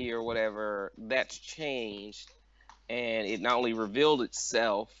Zaraki or whatever, that's changed and it not only revealed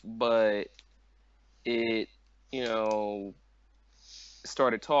itself, but it, you know,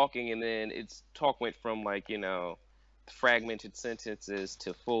 started talking, and then its talk went from like, fragmented sentences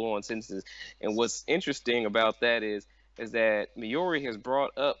to full-on sentences. And what's interesting about that is that Miori has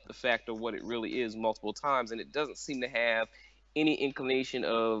brought up the fact of what it really is multiple times, and it doesn't seem to have any inclination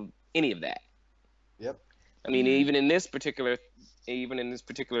of any of that. yep. I mean, even in this particular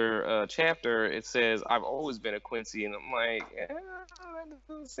chapter, it says, "I've always been a Quincy," and I'm like, that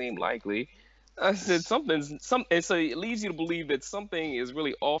doesn't seem likely. I said and so it leads you to believe that something is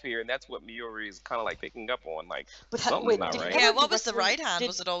really off here, and that's what Miori is kind of like picking up on. Like, But something's wait, not did right. it Yeah, ever what was the directly- right hand? did-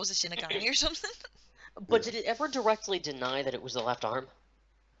 Was it always a Shinigami or something? But did it ever directly deny that it was the left arm?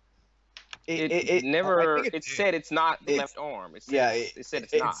 It never. I think It said it's not the it's- left arm. It said yeah, it said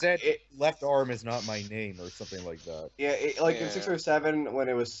it's it It not. said left arm is not my name or something like that. Yeah, like in Yeah. 6 or 7 when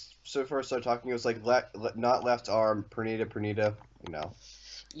it was so first started talking, it was like not left arm, Pernita, you know.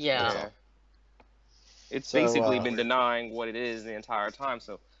 Yeah. Yeah. It's So, basically been denying what it is the entire time.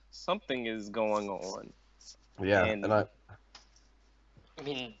 So something is going on. Yeah, And- and I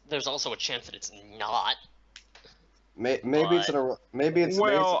mean, there's also a chance that it's not. maybe it's maybe it's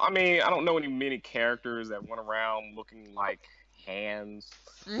Well, I mean, I don't know many characters that went around looking like hands.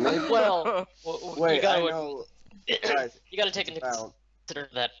 Well, wait, you gotta, I know, guys, you gotta take into about consider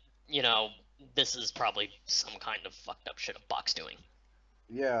that, this is probably some kind of fucked up shit a Buck's doing.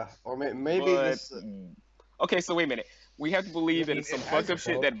 yeah, or maybe But- this. Okay, so wait a minute. We have to believe I that mean, it's some it has fucked a up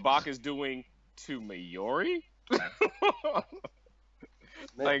shit boat. that Bach is doing to Mayori?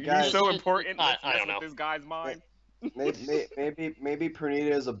 Like, guys, he's so important. I Let's mess don't know. with this guy's mind. maybe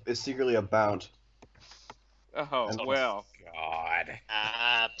Pernita is secretly a Bount. Oh, And- well. God.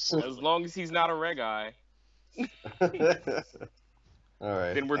 Absolutely. As long as he's not a red guy, All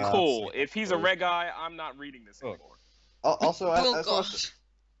right. then we're cool. If he's a red guy, I'm not reading this anymore. Also, Oh god.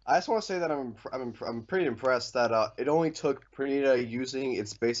 I just want to say that I'm pretty impressed that it only took Pernita using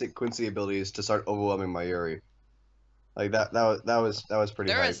its basic Quincy abilities to start overwhelming Mayuri. Like that was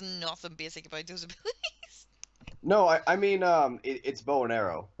pretty. There hype. is nothing basic about those abilities. No, I mean it's bow and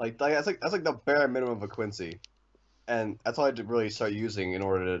arrow. Like that's like the bare minimum of a Quincy, and that's all I had to really start using in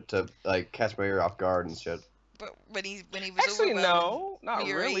order to like catch Mayuri off guard and shit. But when he was Actually, overwhelmed, no, not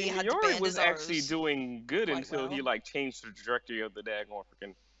Mayuri really. had to Mayuri bend was his actually arrows doing good quite until he well. like changed the trajectory of the daggone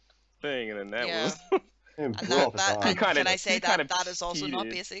freaking thing, and then that Yeah. was And And blew off his arm. and kinda- can I say he that kinda that is also not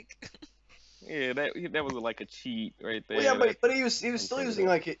cheated. basic? yeah, that was like a cheat right there. Well, yeah, That- but he was still using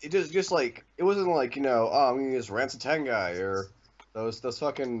like it just like it wasn't like I'm gonna use Ransatengai or those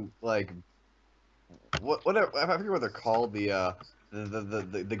fucking like whatever I forget what they're called the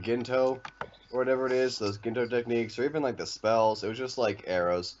Ginto or whatever it is, those Ginto techniques or even like the spells. It was just like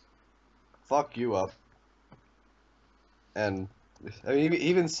arrows. Fuck you up. And I mean, he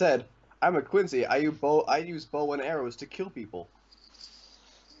even said, "I'm a Quincy. I use bow and arrows to kill people."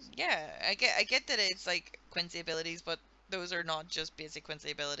 Yeah, I get that it's like Quincy abilities, but those are not just basic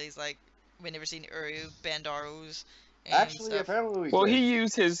Quincy abilities. Like we never seen Uru bend arrows. And Actually, stuff. apparently, well, did. he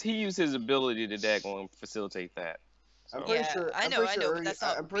used his ability to daggone facilitate that. I'm So- pretty Yeah, sure. I I'm know, pretty I sure know, Uri- but that's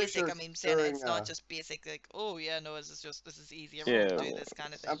not I'm pretty basic. sure I mean, saying during, it's not just basic. Like, oh yeah, no, this is easy. Everyone can do Yeah. this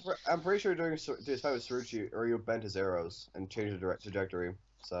kind of thing. I'm pretty sure during his fight with Saruchi, Uri bent his arrows and changed the direct trajectory.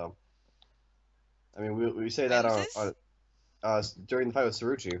 So, I mean, we say that When on, was this? during the fight with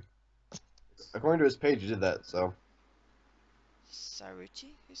Saruchi. According to his page, he did that. So,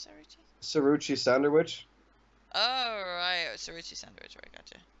 Saruchi? Who's Saruchi? Saruchi Sanderwich. Oh right, Saruchi Sandwich. Right,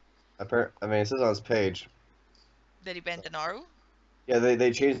 gotcha. I mean, it says on his page. Did he bend the arrow? Yeah,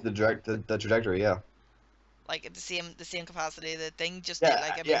 they changed the trajectory. Yeah. Like at the same capacity the thing just Yeah, did.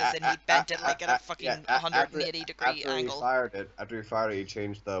 Like I mean, yeah, as in he bent it like at a fucking yeah, 180 degree After he angle. fired it, he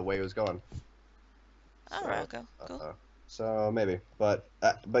changed the way it was going. All right, okay, cool. So maybe, but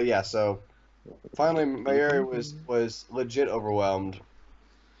yeah. So finally, Mayuri was legit overwhelmed,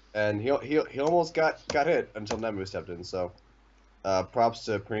 and he almost got hit until Nemu stepped in. So props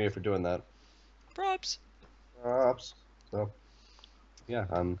to Pernita for doing that. Props. Props. So, yeah,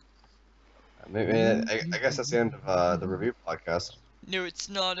 I guess that's the end of the review podcast. No, it's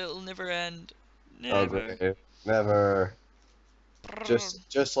not. It'll never end. Oh, Never. great. Never. Brrr.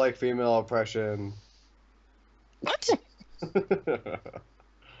 Just like female oppression. What? Oh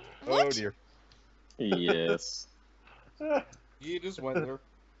What? dear. Yes. You just went there.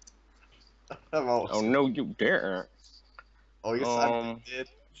 Oh no, you didn't. Oh, yes, I did.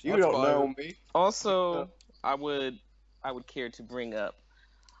 You Shots don't fired. know me. Also, I would care to bring up.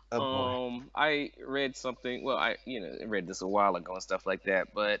 Oh boy. I read something. Well, I read this a while ago and stuff like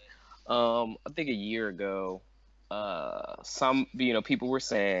that. But I think a year ago, some people were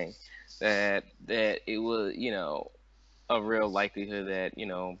saying that it was a real likelihood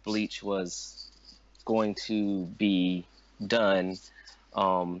that Bleach was going to be done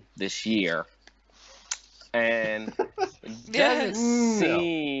this year, and it doesn't Yes.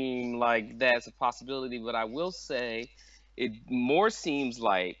 seem like that's a possibility. But I will say, it more seems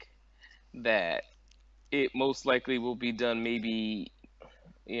like that it most likely will be done. Maybe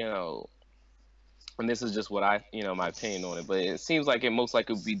and this is just what my opinion on it, but it seems like it most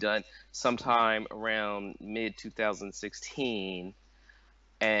likely will be done sometime around mid 2016,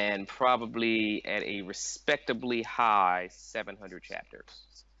 and probably at a respectably high 700 chapters.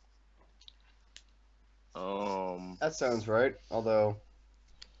 That sounds right. Although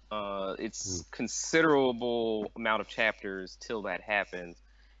It's considerable amount of chapters till that happens.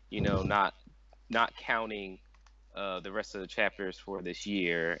 Not counting the rest of the chapters for this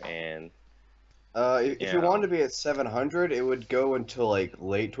year, and if you wanted to be at 700, it would go until like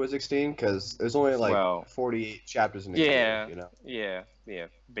late 2016 because there's only like well, 48 chapters in a yeah, year. yeah,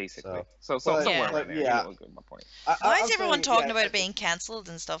 basically. So, So but- somewhere Yeah. around there. yeah. You know my point. Why I'm is everyone saying, talking yeah, about it being cancelled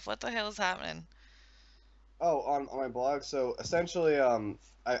and stuff? What the hell is happening? Oh, on my blog. So essentially,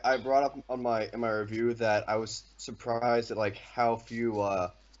 I brought up in my review that I was surprised at like how few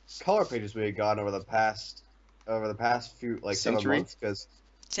color pages we had gotten over the past few like 7 Century? months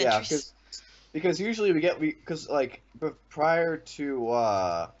Centuries. because usually because like prior to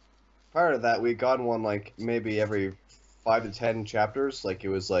that we had gotten one like maybe every 5 to 10 chapters. Like it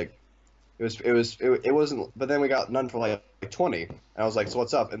wasn't, but then we got none for like 20, and I was like, so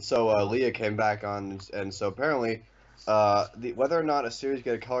what's up? And so Leah came back on, and so apparently whether or not a series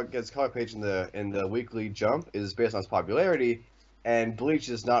gets color page in the weekly jump is based on its popularity, and Bleach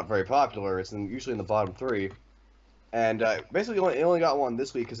is not very popular. It's usually in the bottom 3, and basically it only got one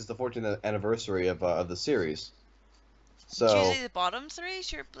this week because it's the 14th anniversary of the series. It's So usually the bottom 3.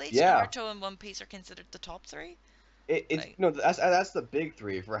 Sure, Bleach, Yeah. Naruto, and One Piece are considered the top 3. it's Like- no, that's the big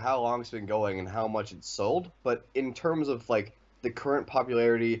 3 for how long it's been going and how much it's sold. But in terms of like the current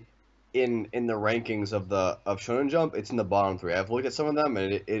popularity in the rankings of Shonen Jump, it's in the bottom 3. I've looked at some of them,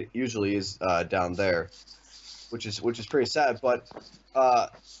 and it usually is down there, which is pretty sad. But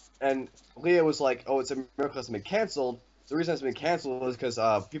and Leah was like, "Oh, it's a miracle it's been canceled." The reason it's been canceled is because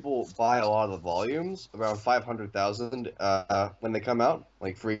people buy a lot of the volumes, around 500,000 when they come out,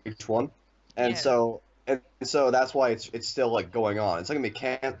 like for each one, and Yeah. so that's why it's still like going on. It's not gonna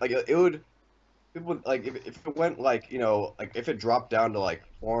be it would people would, like if it went like like if it dropped down to like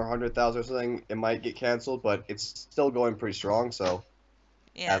 400,000 or something, it might get canceled, but it's still going pretty strong. So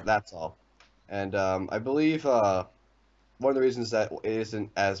Yeah. that's all. And I believe one of the reasons that it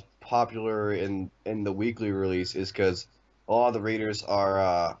isn't as popular in the weekly release is because a lot of the readers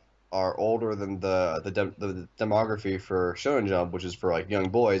are older than the demography for Shonen Jump, which is for like young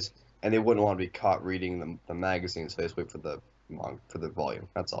boys, and they wouldn't want to be caught reading the magazine, so they just wait for the volume.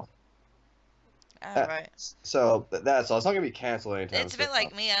 That's all. Alright. So that's all. It's not gonna be canceled anytime It's a bit soon.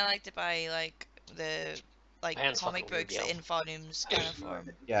 like me. I like to buy like the Man's comic fucking weird, books yo. in volumes kind of form.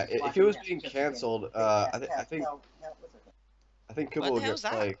 Yeah, if it was being canceled, I think Kubo What the would hell's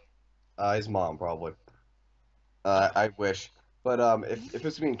get that? like his mom probably. I wish, but if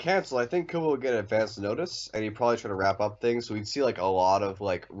it's being canceled, I think Kubo would get advance notice, and he'd probably try to wrap up things. So we'd see like a lot of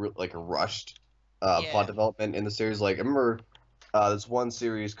like rushed Yeah. plot development in the series. Like I remember this one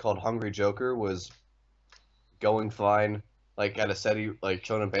series called Hungry Joker was going fine, like at a steady like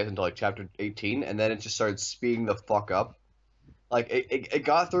shonen pace until like chapter 18, and then it just started speeding the fuck up. Like it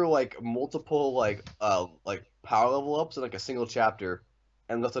got through like multiple like power level ups in like a single chapter,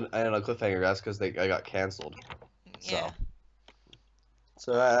 and left on a cliffhanger. That's because I got canceled. Yeah.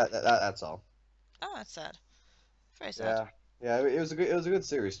 So that's all. Oh, that's sad. Very sad. Yeah. It was a good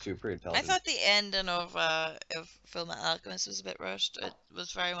series too. Pretty I intelligent. thought the ending of Fullmetal Alchemist was a bit rushed. It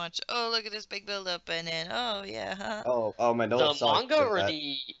was very much, oh look at this big build up, and then oh yeah, huh. Oh man, don't The let Sonic manga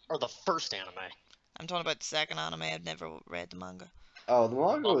say or that. the first anime? I'm talking about the second anime. I've never read the manga. Oh,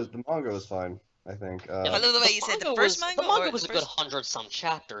 the manga was fine. I think. Yeah, I love the way you said the first manga the manga or was the a good first. 100-some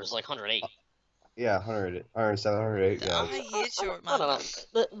chapters, like 108. Yeah, 100, 107, 108. Yeah. I hate short I don't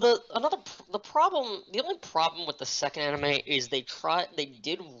manga. know. The only problem with the second anime is they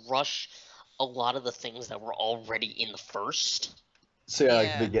did rush a lot of the things that were already in the first. So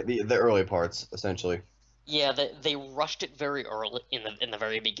yeah, like Yeah. the early parts essentially. Yeah, they rushed it very early in the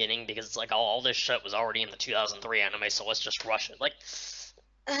very beginning because it's like, oh, all this shit was already in the 2003 anime, so let's just rush it. Like,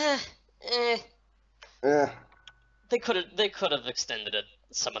 eh, eh. Eh. They could have extended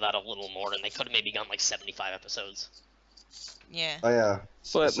some of that a little more, and they could have maybe gone like 75 episodes. Yeah. Oh yeah.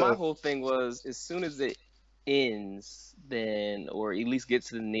 But So- my whole thing was, as soon as it ends, then, or at least gets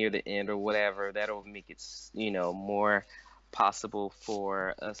to near the end or whatever, that'll make it, more possible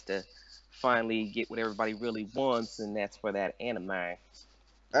for us to finally get what everybody really wants, and that's for that anime.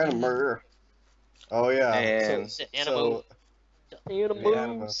 Anime. Oh yeah. And- So, The so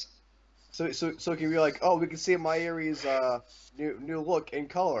Animals. so can we be like, oh, we can see Mayuri's new look in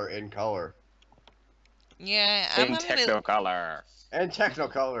color Yeah. I'm In having a wee, Technicolor. and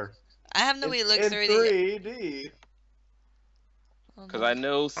Technicolor. I have a wee look in through the. 3D. Oh, Because no. I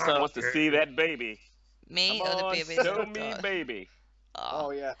know son wants to see that baby. Me Come or the on, baby. show me baby. Oh.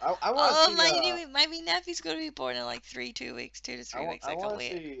 Oh yeah. I want to Oh, see. my wee nephew's gonna be born in like 2 weeks, 2 to 3 weeks. I can't want to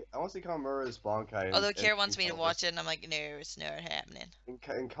wait. see. I want to see Kamura's Bankai. Although Kier wants me to watch it, and I'm like, no, it's not happening.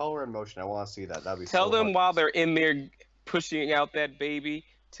 in color and motion. I want to see that. That'd be Tell so them hard. while they're in there pushing out that baby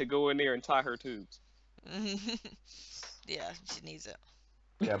to go in there and tie her tubes. Yeah, she needs it.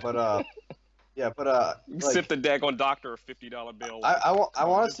 Yeah, but like, Sip the daggone doctor a $50 bill. I want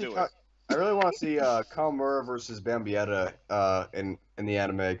to Just see. do it. I really want to see Kamura versus Bambietta in the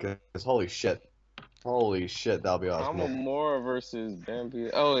anime because holy shit, that'll be awesome. Amamura versus Bambi.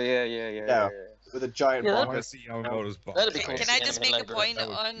 Oh yeah. Yeah. With a giant Yeah, I ball. want to see Yamamoto's boss. That'd be Can, cool. can to I see just anime make a later. point That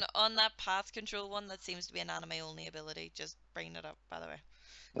would- on that path control one that seems to be an anime only ability? Just bringing it up, by the way.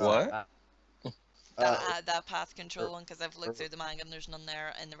 What? That path control one, because I've looked through the manga and there's none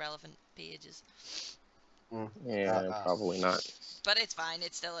there in the relevant pages. Yeah, probably not. But it's fine.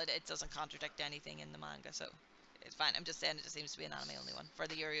 It's still it doesn't contradict anything in the manga, so it's fine. I'm just saying it just seems to be an anime only one for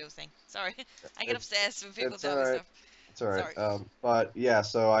the Yurio thing. Sorry, I get It's- obsessed when people it's tell me alright. stuff. It's alright. Sorry. But yeah,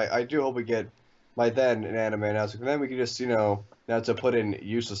 so I do hope we get by then an anime announcement. Then we can just now to put in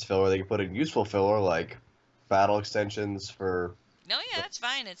useless filler, they can put in useful filler like battle extensions for No, yeah, it's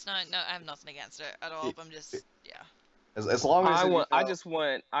fine. It's not. No, I have nothing against it at all. But I'm just, yeah. as long as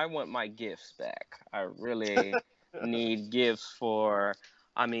I want my gifts back. I really need gifts for.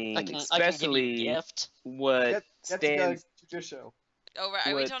 I mean, I can give especially you a gift. what get stands. to show. Oh, right.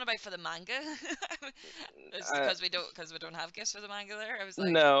 Are we What- talking about for the manga? Because we don't have gifts for the manga there. I was like,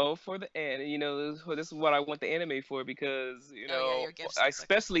 No, for the and this is what I want the anime for because Oh, yeah, your gifts I look like-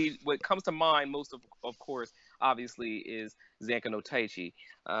 especially what comes to mind most of course obviously is Zanka no Taichi.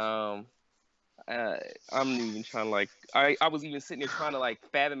 I'm even trying to I was even sitting there trying to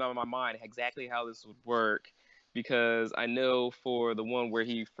fathom in my mind exactly how this would work because I know for the one where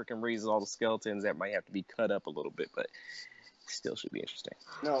he freaking raises all the skeletons that might have to be cut up a little bit, but still should be interesting.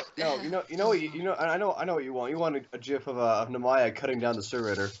 No, you know I know what you want. You want a gif of Namaya cutting down the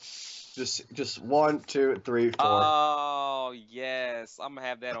Serrator. Just 1, 2, 3, 4. Oh yes, I'm gonna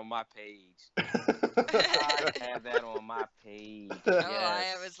have that on my page. I have that on my page. Oh,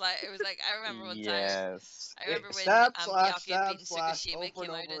 Yes. it was like I remember one time. Yes. I remember when Stab, Byakuya beating slash, Tsukishima over came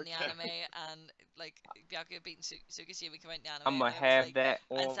and out over in the again. anime, and Byakuya beating Tsukishima came out in the anime. I'm gonna and I was have like, that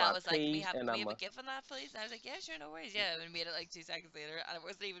and on Sal my was like, page, can and we I'm have gonna. a GIF on that, please? And I was like, yeah, sure, no worries. Yeah, and we made it like 2 seconds later, and it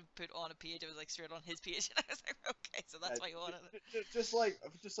wasn't even put on a page. It was like straight on his page, and I was like, okay, so that's why you wanted it. Just like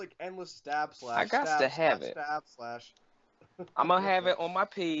endless stab slash. I got to have it. Stab slash. I'm gonna have it on my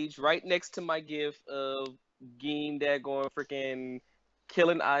page right next to my GIF of Game that going freaking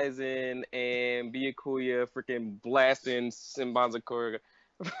killing Aizen and Byakuya freaking blasting Senbanzakura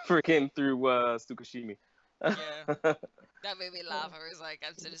freaking through Tsukishima. Yeah. That made me laugh. I was like,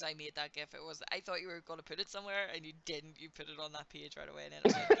 as soon as I made that GIF, I thought you were going to put it somewhere, and you didn't. You put it on that page right away, and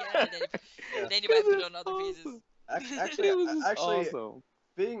then I was like, yeah, and then you might put it on other pages. Actually, It was just actually, awesome.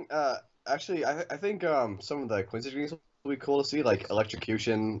 being actually, I think some of the coincidences will be cool to see, like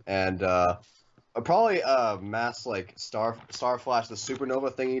electrocution and probably mass Star Flash, the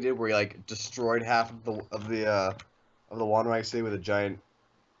supernova thing he did, where he destroyed half of the Wanrai City with a giant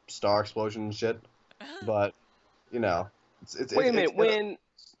star explosion and shit. But it's Wait a minute, it's- when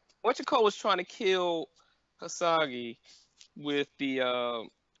Whatchamacallit was trying to kill Hasagi with the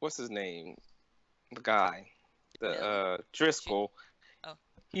what's his name? The guy. The Driscoll. Oh.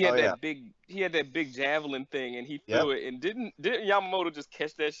 He had Oh, he had that big javelin thing and he Yep. threw it and didn't Yamamoto just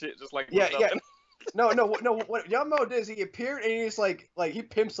catch that shit just like Yeah, nothing? What Yamamoto did is he appeared and he's like he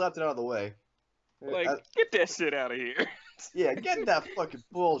pimp slapped it out of the way. Like, get that shit out of here. Yeah, get that fucking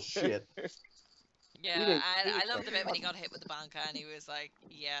bullshit. Yeah, I loved the bit when he got hit with the bankai and he was like,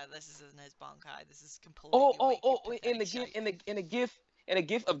 "Yeah, this isn't his bankai. This is completely weak, you In the pathetic gif, shite." in a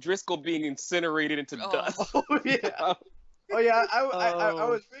gif of Driscoll being incinerated into Oh. dust. Oh yeah. Oh yeah. I Oh.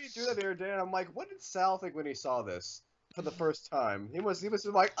 was reading through that the other day and I'm like, what did Sal think when he saw this for the first time? He must have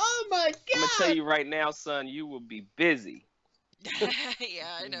been like, oh my god. I'm gonna tell you right now, son, you will be busy. Yeah,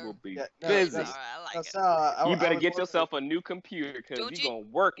 I You know. will be Yeah, no, busy. It's alright, I like it. Sal, You better was get wondering- yourself a new computer because Don't you're you-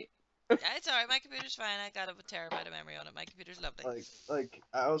 gonna work it. Yeah, it's alright. My computer's fine. I got a terabyte of memory on it. My computer's lovely. like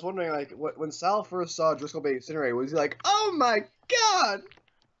I was wondering when Sal first saw Driscoll being incinerated, was he like, oh my god?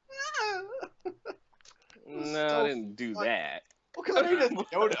 No, so I didn't do that. Well, because I mean, it's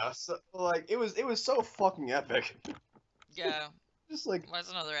Yoda, so, like it was so fucking epic. Yeah, Just like what's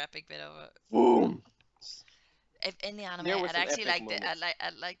another epic bit of it? boom. If in the anime, There were I'd some actually epic like to, moments.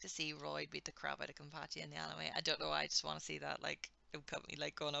 I'd like to see Roy beat the crap out of Kenpachi in the anime. I don't know why. I just want to see that, like, the company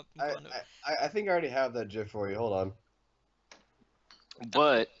like going up and going up. I think I already have that GIF for you. Hold on.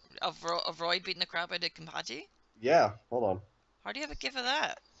 But Of Roy beating the crap out of Kenpachi. Yeah, hold on. How do you have a gif of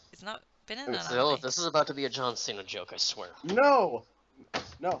that? It's not been in an Phil, anime. if this is about to be a John Cena joke, I swear. No,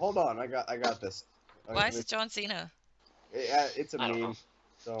 hold on. I got this. Why is it John Cena? It's a I don't know. meme.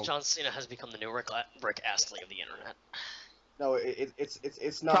 So John Cena has become the new Rick Astley of the internet. no,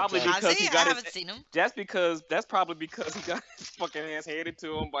 it's not. Probably John- Has because he? he I got his- haven't seen him. that's probably because he got his fucking ass handed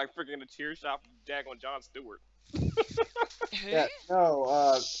to him by freaking the cheer shot from daggone Jon Stewart. Who? Yeah, no.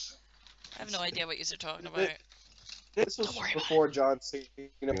 I have no idea what you're talking about. This was Don't worry about before John Cena.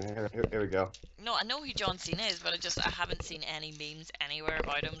 Here we go. No, I know who John Cena is, but I haven't seen any memes anywhere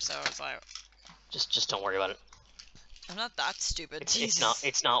about him. So I was like, Just don't worry about it. I'm not that stupid. It's not.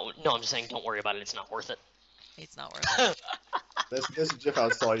 No, I'm just saying, don't worry about it. It's not worth it. It's not worth it. This is GIF I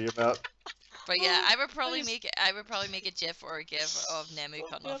was telling you about. But yeah, I would probably make a GIF or a GIF of Nemu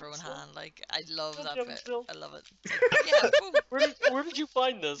cutting off her own hand. Like, I love that bit. I love it. It's like, yeah, boom. Where did you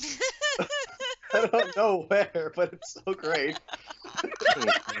find this? I don't know where, but it's so great.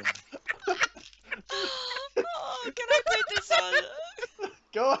 Oh, can I put this on?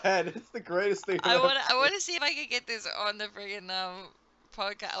 Go ahead. It's the greatest thing. I I've want ever to see if I can get this on the friggin'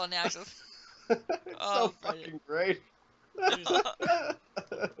 podcast on the actual. seen. It's Oh, so fucking great.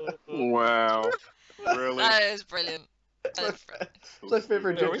 Wow. Really? That is brilliant. It's That my, is brilliant. it's my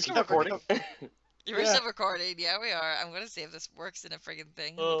favorite Yeah, GIF. we're still recording. We're Yeah. still recording. Yeah, we are. I'm gonna see if this works in a friggin'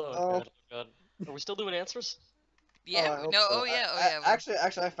 thing. Oh god. Are we still doing answers? Yeah. I hope No. so. Oh yeah. Actually,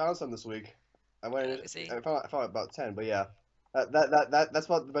 I found some this week. I went. Let me see. I found about 10, but yeah. That's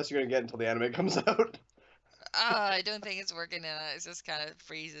about the best you're gonna get until the anime comes out. I don't think it's working in it. It just kind of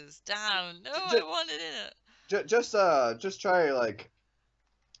freezes. Damn. No, I want it in it. Just try like.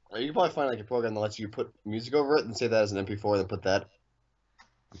 You can probably find like a program that lets you put music over it and save that as an MP4, then put that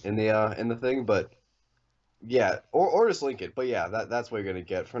in the thing. But yeah, or just link it. But yeah, that's what you're gonna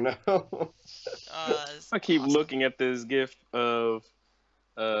get for now. It's I keep awesome. looking at this gift of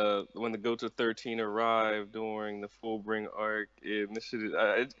when the Go to 13 arrived during the Fullbring arc, and this shit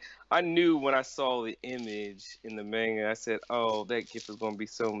I knew when I saw the image in the manga, I said, oh, that gift is gonna be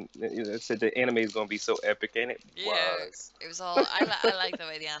so. I said the anime is gonna be so epic, and it Yeah, was. it was all. I like the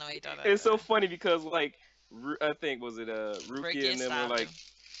way the anime done it. It's so funny because like I think was it Rukia Ricky and them were stabbed like. him.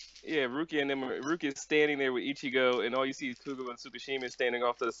 Yeah, Ruki is standing there with Ichigo, and all you see is Kugo and Tsukishima standing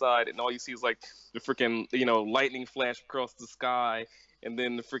off to the side, and all you see is like the freaking lightning flash across the sky, and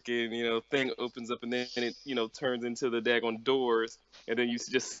then the freaking thing opens up, and then it turns into the daggone doors, and then you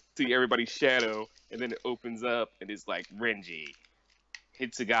just see everybody's shadow, and then it opens up, and it's like Renji,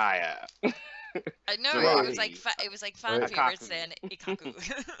 Hitsugaya. I know Right. it was like fan Right. favorites Ikaku. saying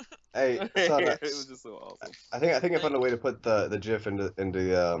Ikaku. Hey, son, It was just so awesome. I think I found a way to put the GIF into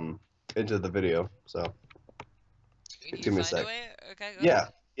the video. So You Give me a find sec. way? Okay, go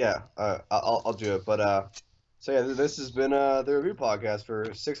ahead. yeah. I'll do it. But so yeah, this has been the review podcast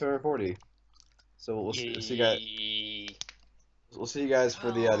for 640. So we'll see you guys. We'll see you guys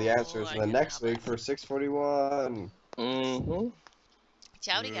for the answers, I and then can next have week it. for 641. Mm-hmm.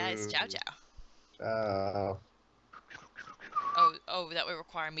 Ciao, guys. Ciao, ciao. Oh, that would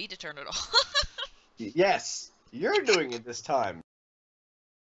require me to turn it off. Yes, you're doing it this time.